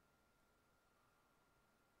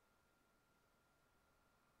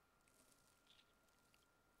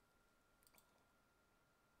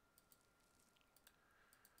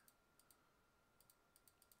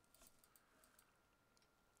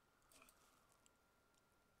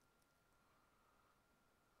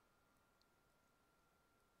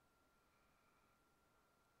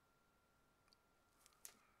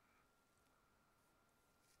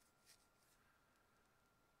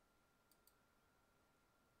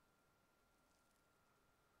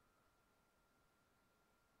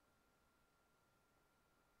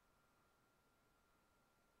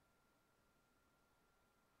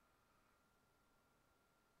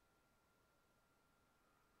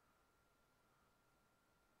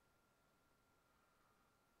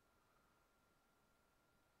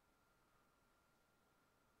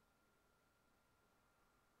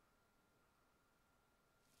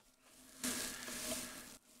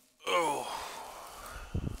 Oh.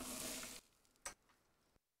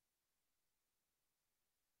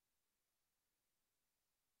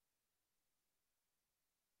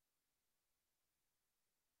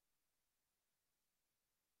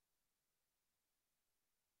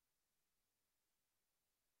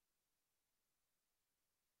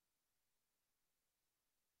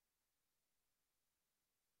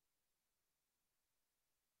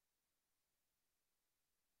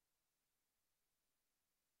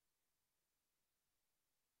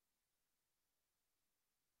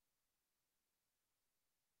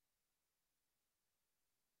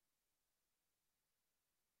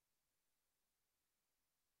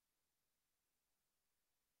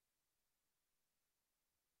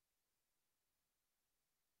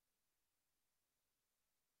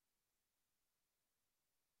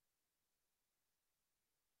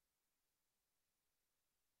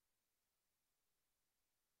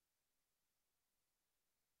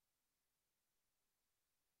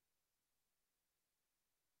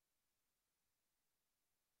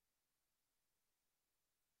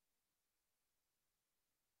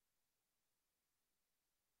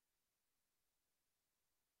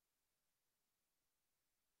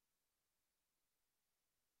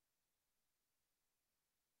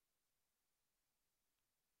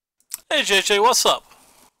 Hey JJ, what's up?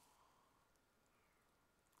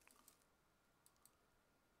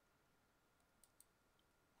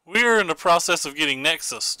 We're in the process of getting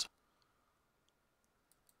Nexus.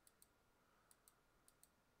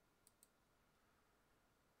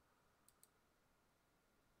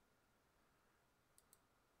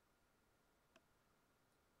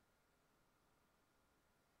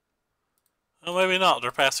 Well, maybe not.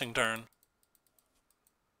 They're passing turn.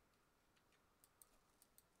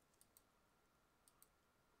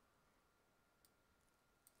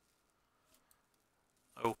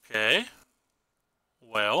 Okay.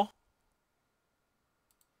 Well.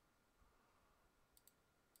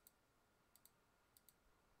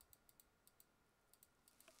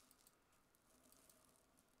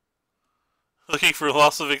 Looking for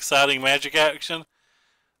lots of exciting magic action.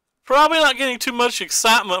 Probably not getting too much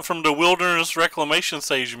excitement from the Wilderness Reclamation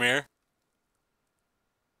Sagemere.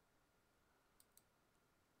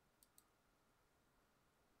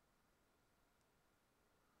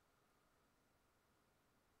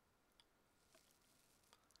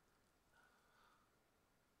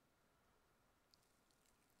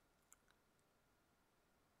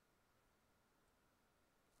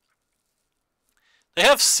 They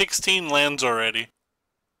have 16 lands already.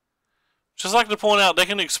 Just like to point out, they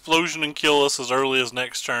can explosion and kill us as early as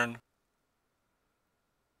next turn.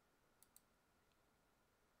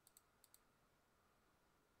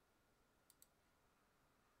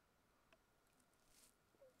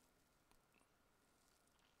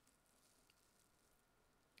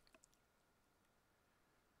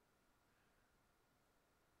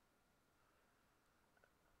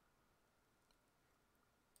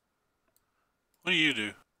 What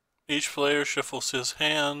do? Each player shuffles his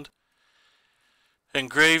hand and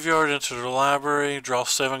graveyard into the library, draw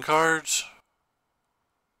 7 cards.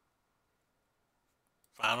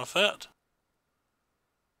 Fine with that.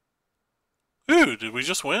 Ooh, did we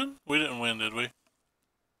just win? We didn't win, did we?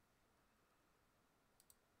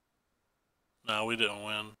 No, we didn't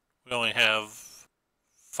win. We only have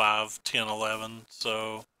 5, 10, 11,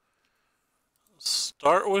 so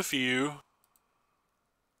start with you.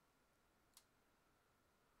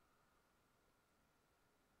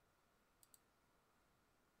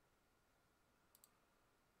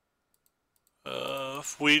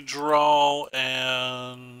 If we draw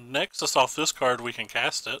and Nexus off this card, we can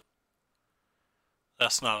cast it.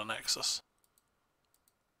 That's not a Nexus.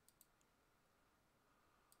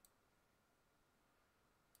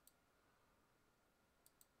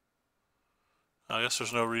 I guess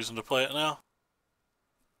there's no reason to play it now.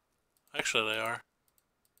 Actually, they are.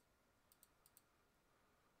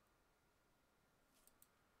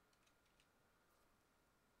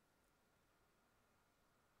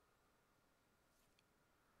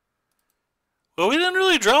 Well, we didn't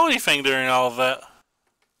really draw anything during all of that.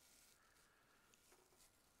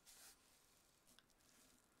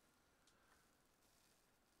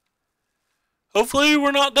 Hopefully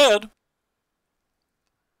we're not dead.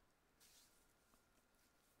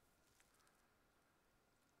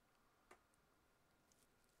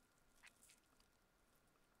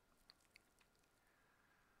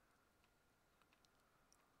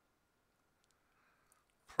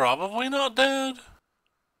 Probably not dead.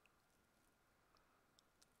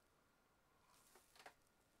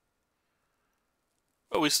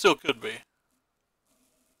 But we still could be.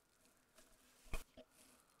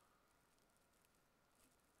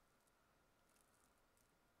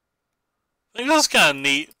 I think this is kind of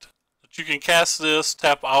neat. That you can cast this,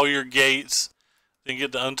 tap all your gates, then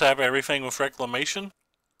get to untap everything with Reclamation.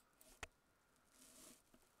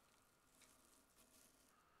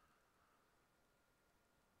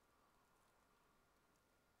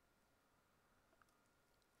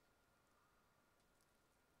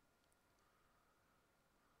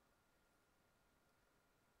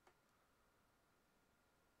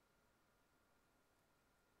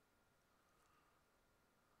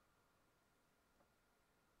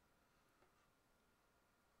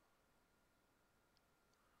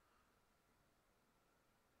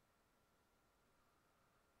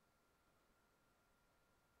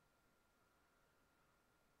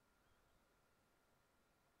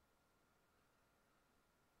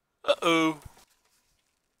 Uh-oh.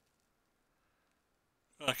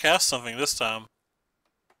 I'm gonna cast something this time.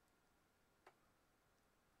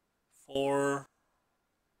 4.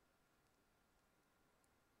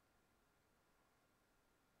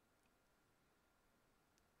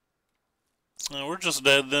 No, we're just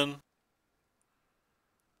dead then.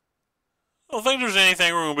 I don't think there's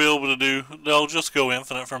anything we're going to be able to do. They'll just go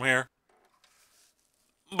infinite from here.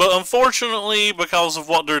 But unfortunately, because of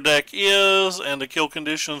what their deck is, and the kill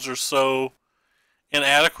conditions are so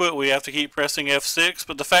inadequate, we have to keep pressing F6.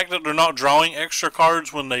 But the fact that they're not drawing extra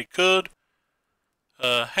cards when they could,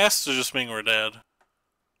 has to just mean we're dead.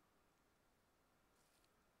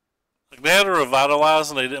 Like, they had to revitalize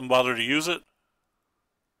and they didn't bother to use it.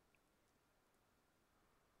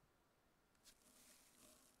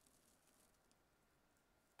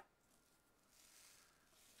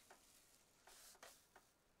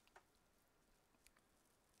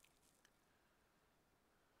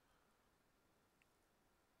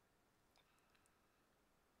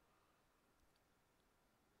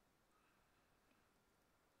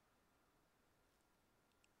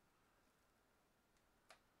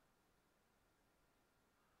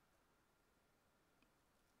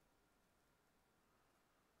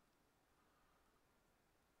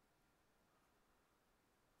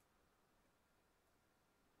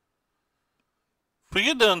 If we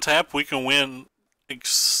get to untap, we can win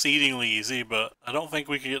exceedingly easy, but I don't think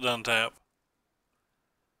we can get to untap.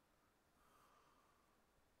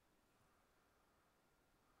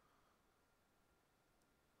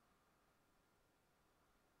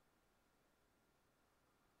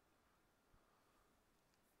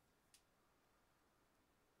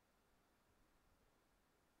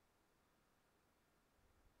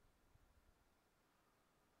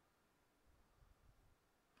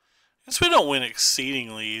 Guess we don't win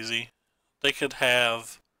exceedingly easy. They could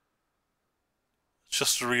have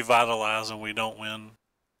just to revitalize and we don't win.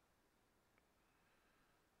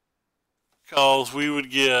 Because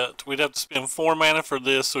we'd have to spend 4 mana for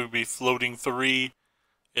this, so we'd be floating 3,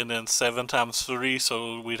 and then 7 times 3,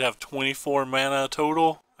 so we'd have 24 mana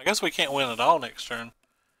total. I guess we can't win at all next turn.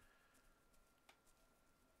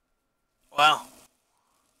 Wow.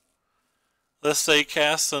 Let's say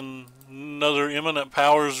cast another Imminent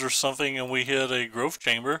Powers or something and we hit a Growth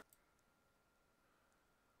Chamber.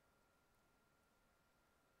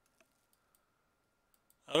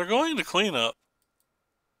 They're going to clean up.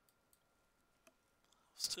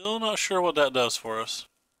 Still not sure what that does for us.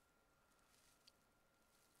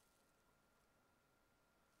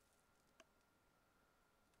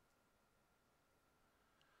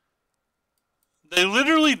 They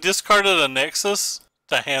literally discarded a Nexus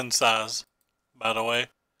to hand size, by the way.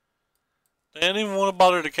 They didn't even want to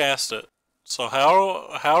bother to cast it. So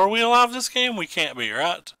how are we alive this game? We can't be,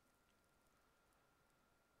 right?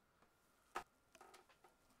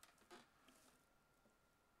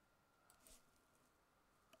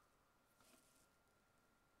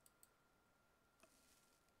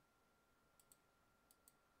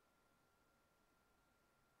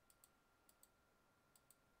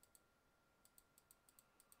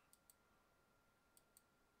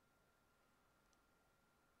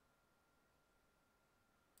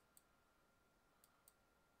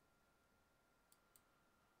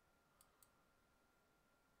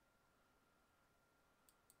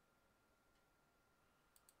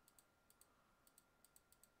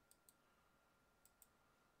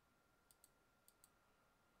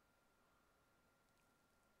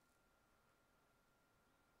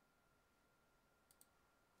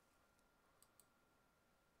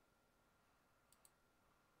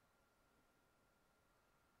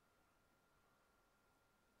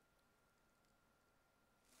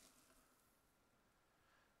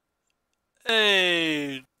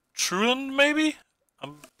 Hey, Truan, maybe?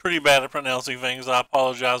 I'm pretty bad at pronouncing things. I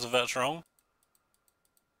apologize if that's wrong.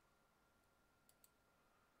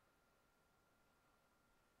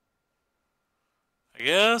 I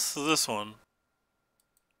guess this one.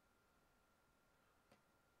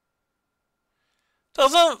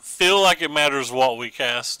 Doesn't feel like it matters what we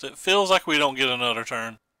cast. It feels like we don't get another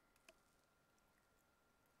turn.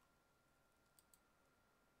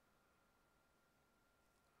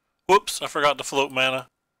 Whoops, I forgot to float mana.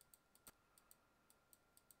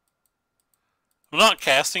 I'm not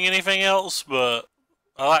casting anything else, but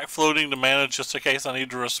I like floating the mana just in case I need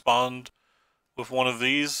to respond with one of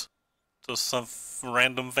these to some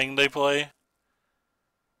random thing they play.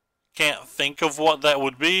 Can't think of what that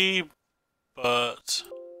would be, but...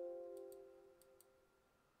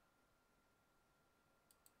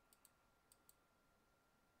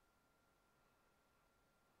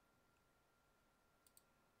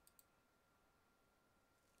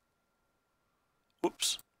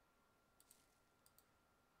 Whoops.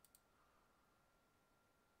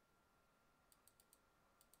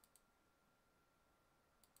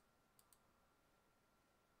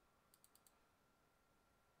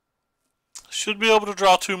 Should be able to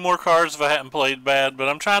draw 2 more cards if I hadn't played bad, but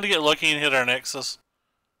I'm trying to get lucky and hit our Nexus.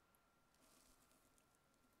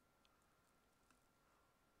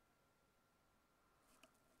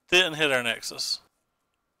 Didn't hit our Nexus.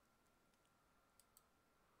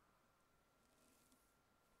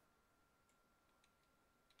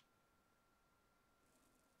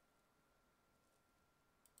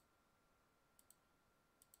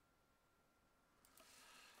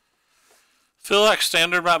 Feel like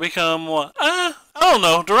Standard might become what? I don't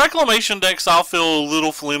know. The Reclamation decks I feel a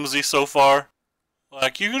little flimsy so far.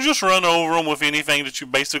 Like, you can just run over them with anything that you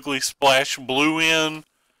basically splash blue in.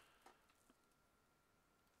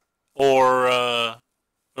 Or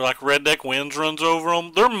like Red Deck Winds runs over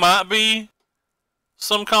them. There might be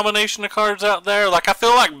some combination of cards out there. Like, I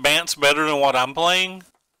feel like Bant's better than what I'm playing.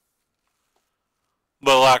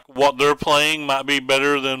 But, like, what they're playing might be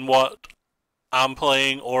better than what I'm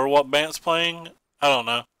playing or what Bant's playing. I don't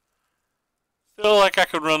know. I feel like I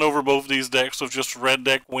could run over both these decks with just Red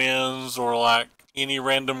Deck Winds or, like, any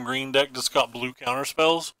random green deck that's got blue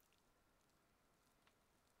counterspells.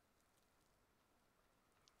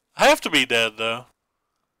 I have to be dead, though.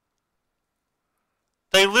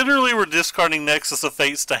 They literally were discarding Nexus of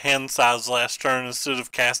Fates to hand size last turn instead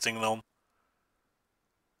of casting them.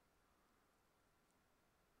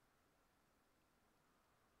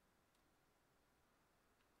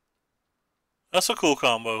 That's a cool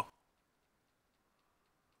combo.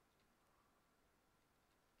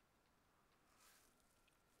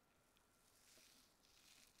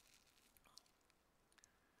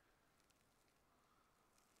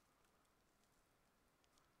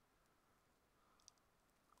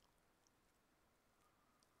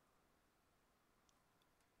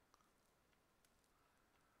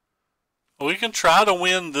 We can try to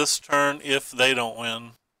win this turn if they don't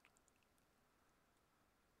win.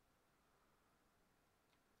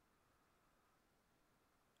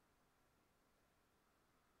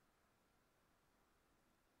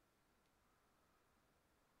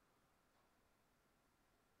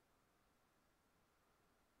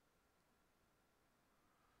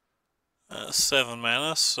 Uh, 7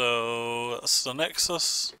 mana, so that's the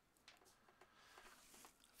Nexus.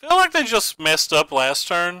 I feel like they just messed up last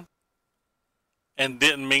turn and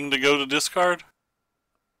didn't mean to go to discard.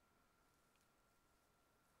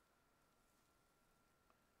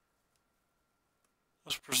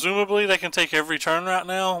 Presumably they can take every turn right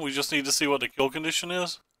now. We just need to see what the kill condition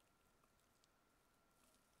is.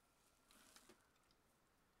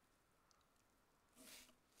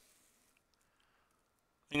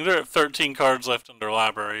 And they're at 13 cards left in their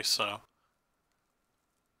library, so.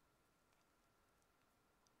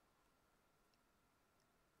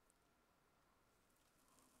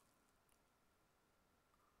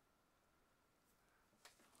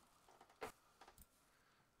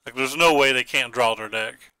 Like, there's no way they can't draw their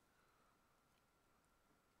deck.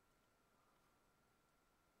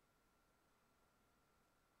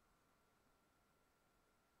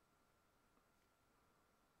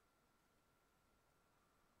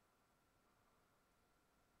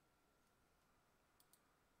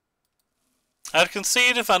 I'd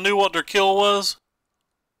concede if I knew what their kill was.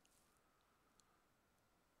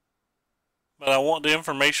 But I want the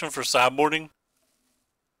information for sideboarding.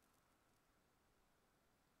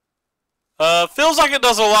 Feels like it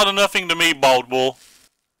does a lot of nothing to me, Bald Bull.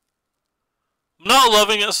 I'm not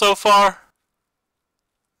loving it so far.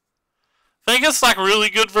 I think it's like really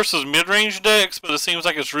good versus mid-range decks, but it seems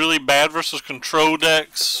like it's really bad versus control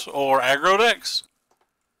decks or aggro decks.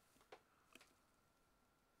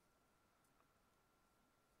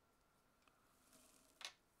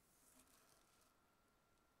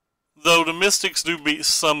 Though the Mystics do beat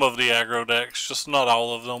some of the aggro decks, just not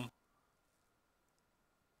all of them.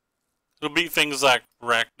 It'll beat things like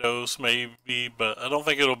Rakdos, maybe, but I don't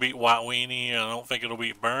think it'll beat White Weenie, and I don't think it'll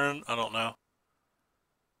beat Burn. I don't know.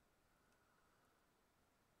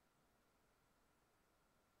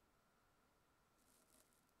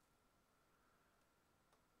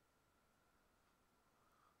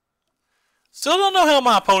 Still don't know how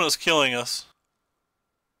my opponent's killing us.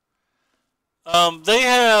 They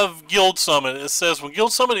have Guild Summit. It says, when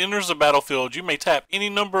Guild Summit enters the battlefield, you may tap any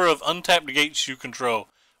number of untapped gates you control.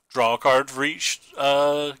 Draw a card for each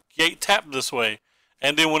gate tapped this way.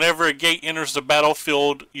 And then whenever a gate enters the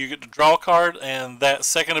battlefield, you get to draw a card, and that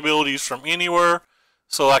second ability is from anywhere.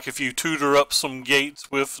 So like if you tutor up some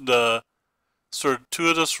gates with the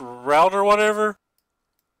circuitous route or whatever,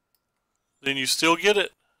 then you still get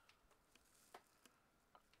it.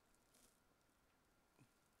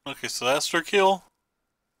 Okay, so that's their kill.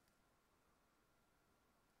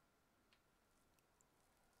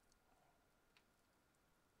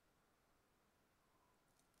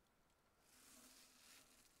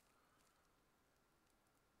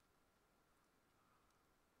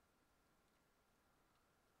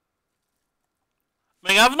 I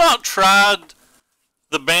mean, I've not tried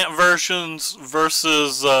the Bant versions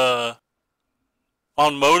versus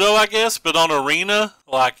on Moto, I guess, but on Arena,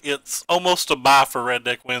 like, it's almost a buy for Red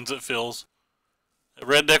Deck Wins, it feels.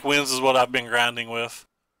 Red Deck Wins is what I've been grinding with.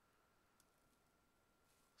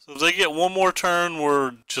 So if they get one more turn,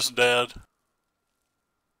 we're just dead.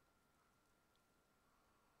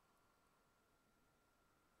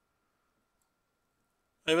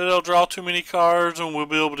 Maybe they'll draw too many cards and we'll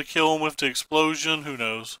be able to kill them with the explosion. Who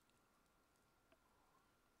knows?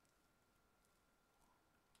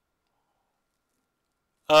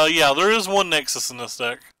 Yeah, there is one Nexus in this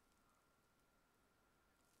deck.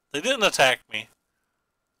 They didn't attack me.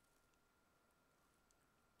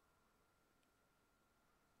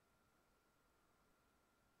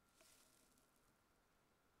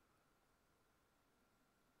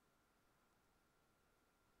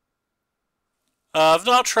 I've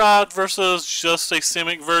not tried versus just a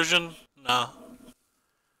Simic version. No.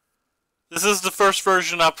 This is the first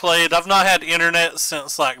version I played. I've not had internet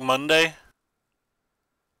since like Monday.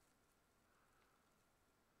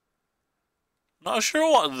 Not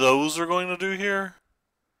sure what those are going to do here.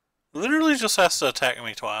 Literally just has to attack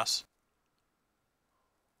me twice.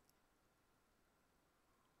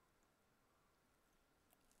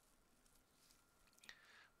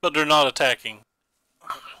 But they're not attacking,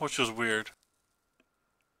 which is weird.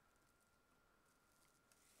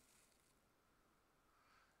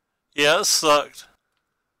 Yeah, it sucked.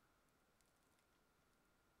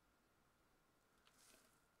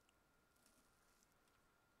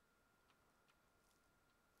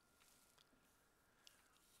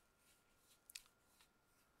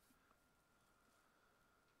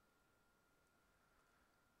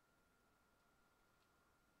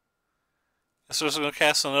 Guess we're just going to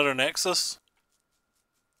cast another Nexus?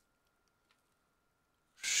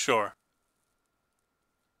 Sure.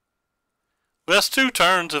 Well, that's 2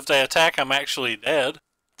 turns. If they attack, I'm actually dead.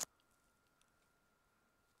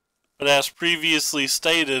 But as previously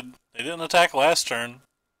stated, they didn't attack last turn.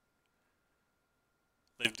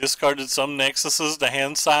 They've discarded some Nexuses to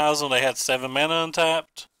hand size when they had 7 mana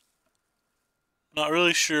untapped. Not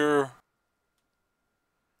really sure.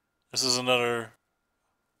 This is another...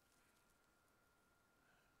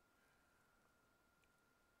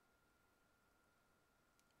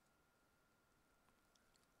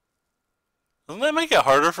 Doesn't that make it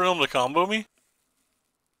harder for them to combo me?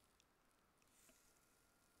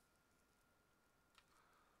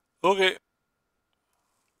 Okay.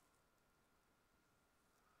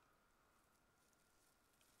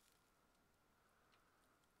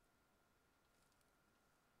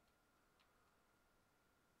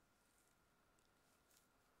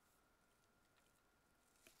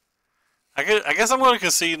 I guess I'm going to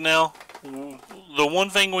concede now. The one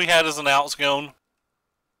thing we had is an outs gone.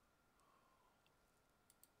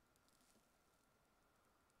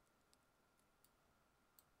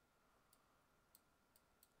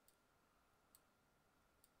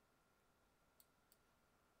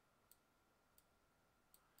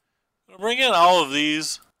 Bring in all of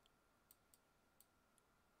these.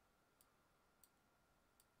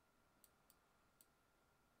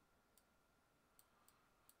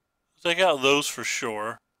 Take out those for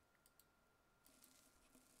sure.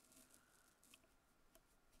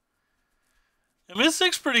 And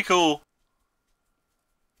Mystic's pretty cool.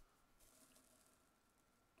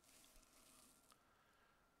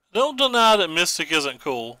 Don't deny that Mystic isn't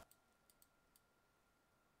cool.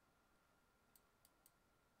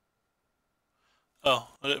 Oh,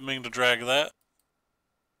 I didn't mean to drag that.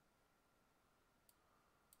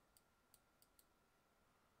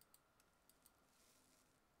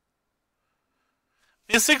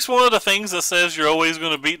 Mystic's one of the things that says you're always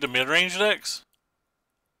going to beat the mid-range decks.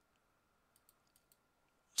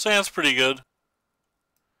 Sounds pretty good. I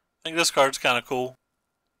think this card's kind of cool.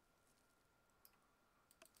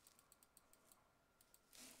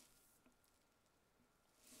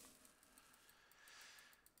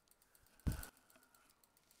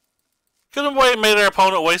 Couldn't wait and made our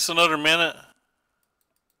opponent waste another minute.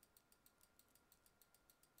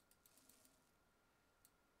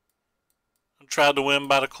 I tried to win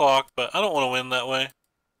by the clock, but I don't want to win that way.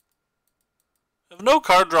 We have no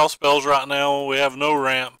card draw spells right now. We have no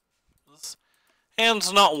ramp. This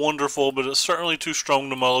hand's not wonderful, but it's certainly too strong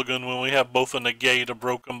to mulligan when we have both a negate, a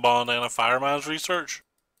broken bond, and a Firemind's Research.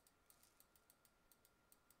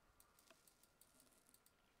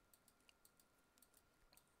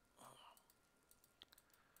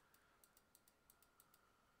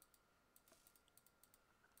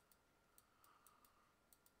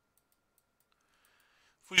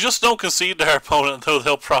 If we just don't concede to our opponent, though,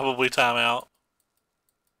 they'll probably time out.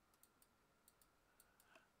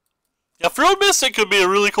 Yeah, Thrilled Mystic could be a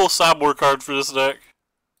really cool sideboard card for this deck.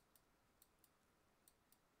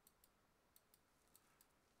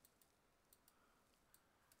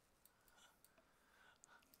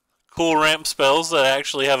 Cool ramp spells that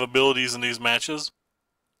actually have abilities in these matches.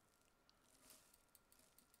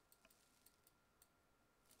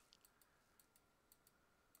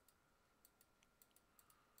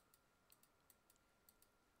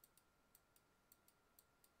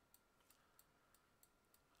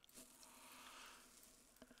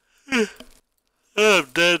 I'm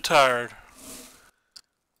dead tired.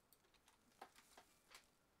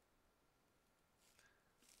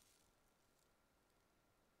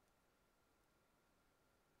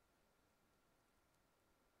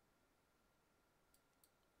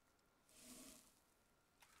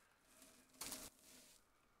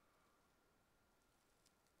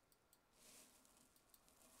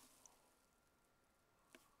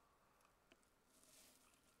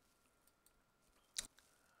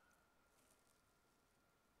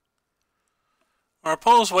 Our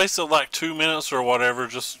opponents wasted like 2 minutes or whatever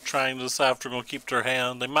just trying to decide if they're going to keep their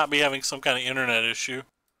hand. They might be having some kind of internet issue.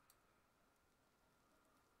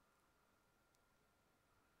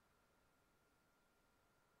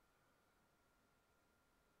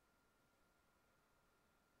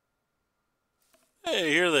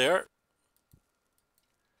 Hey, here they are.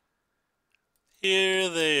 Here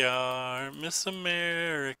they are, Miss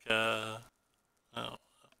America. Oh,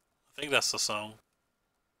 I think that's the song.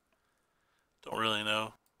 Don't really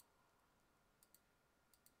know.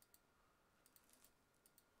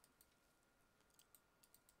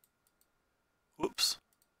 Whoops.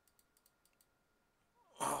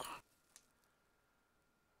 Oh.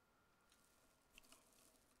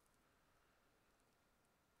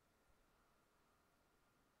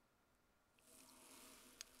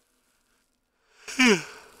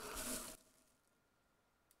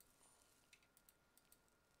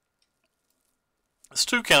 It's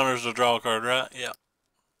 2 counters to draw a card, right? Yeah.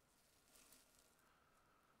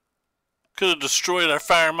 Could have destroyed our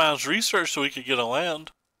Firemind's Research so we could get a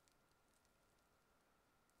land.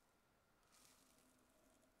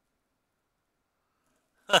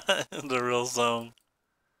 The real zone.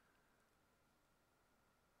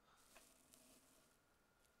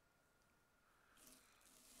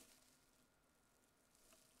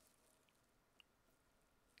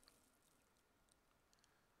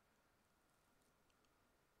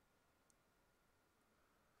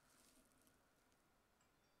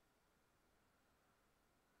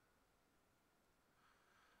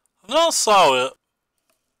 No, I saw it.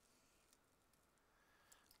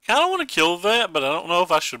 Kinda want to kill that, but I don't know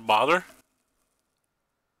if I should bother.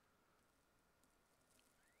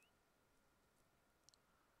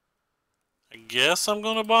 I guess I'm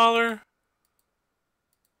gonna bother.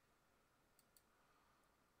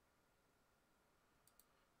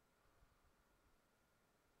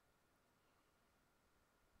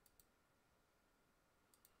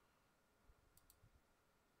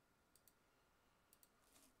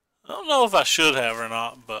 I don't know if I should have or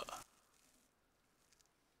not, but...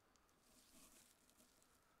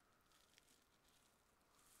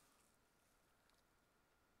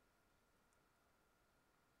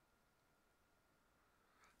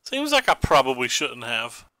 Seems like I probably shouldn't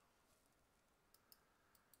have.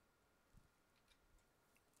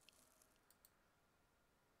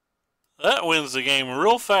 That wins the game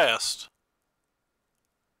real fast.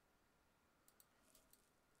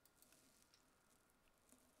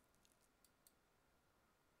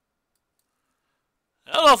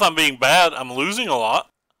 I don't know if I'm being bad. I'm losing a lot.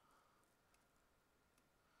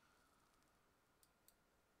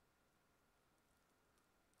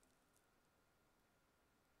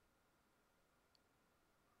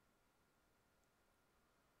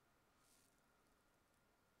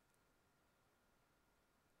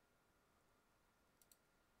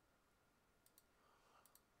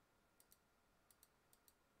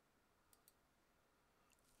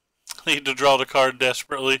 Need to draw the card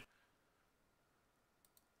desperately.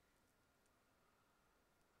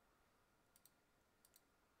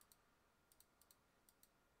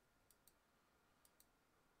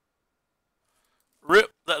 Rip,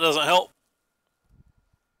 that doesn't help.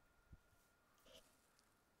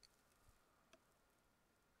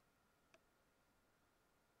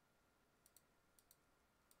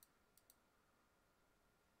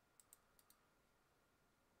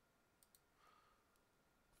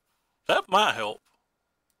 That might help.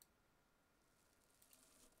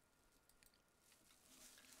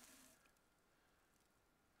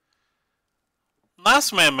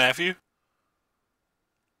 Nice man, Matthew.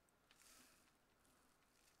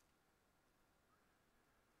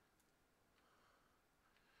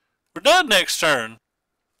 We're done next turn.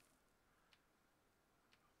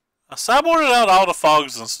 I sideboarded out all the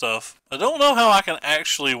fogs and stuff. I don't know how I can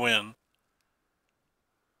actually win.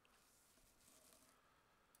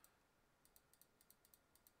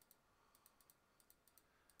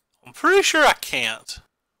 I'm pretty sure I can't.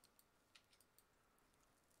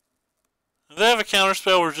 If they have a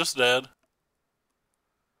counterspell, we're just dead.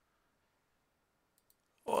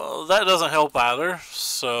 Well, that doesn't help either,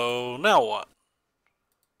 so now what?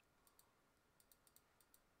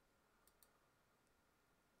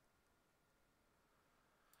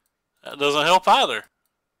 That doesn't help either.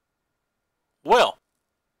 Well,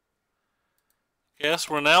 guess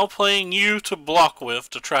we're now playing you to block with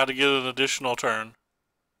to try to get an additional turn.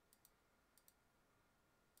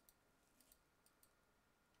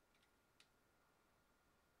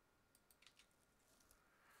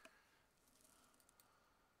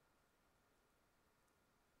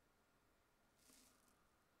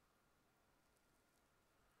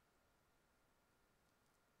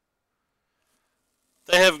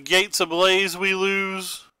 They have Gates Ablaze, we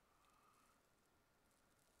lose.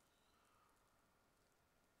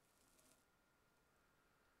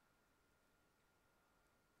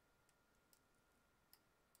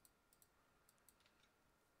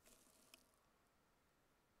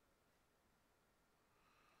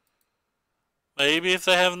 Maybe if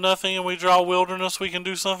they have nothing and we draw Wilderness, we can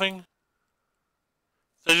do something.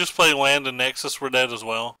 They just play land and Nexus, we're dead as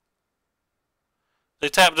well. They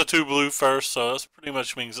tapped the 2 blue first, so that pretty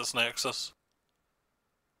much means it's Nexus.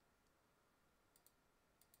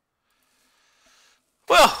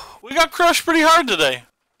 Well, we got crushed pretty hard today.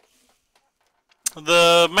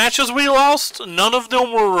 The matches we lost, none of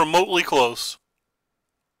them were remotely close.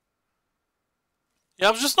 Yeah,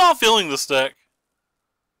 I'm just not feeling this deck.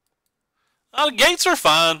 The gates are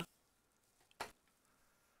fine.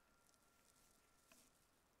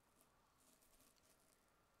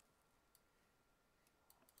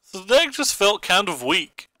 The deck just felt kind of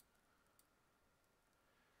weak.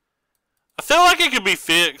 I feel like it could be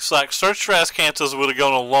fixed. Like, Search for Ascanthus would have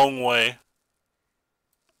gone a long way.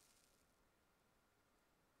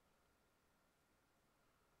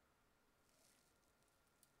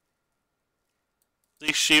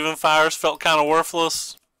 These Sheevan Fires felt kind of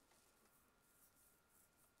worthless.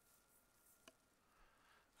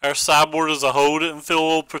 Our sideboard as a whole didn't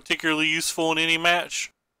feel particularly useful in any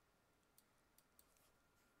match.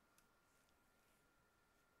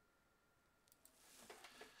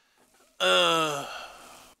 Don't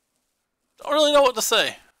really know what to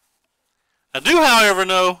say. I do, however,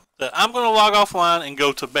 know that I'm going to log offline and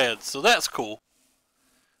go to bed, so that's cool.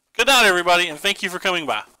 Good night, everybody, and thank you for coming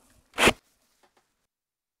by.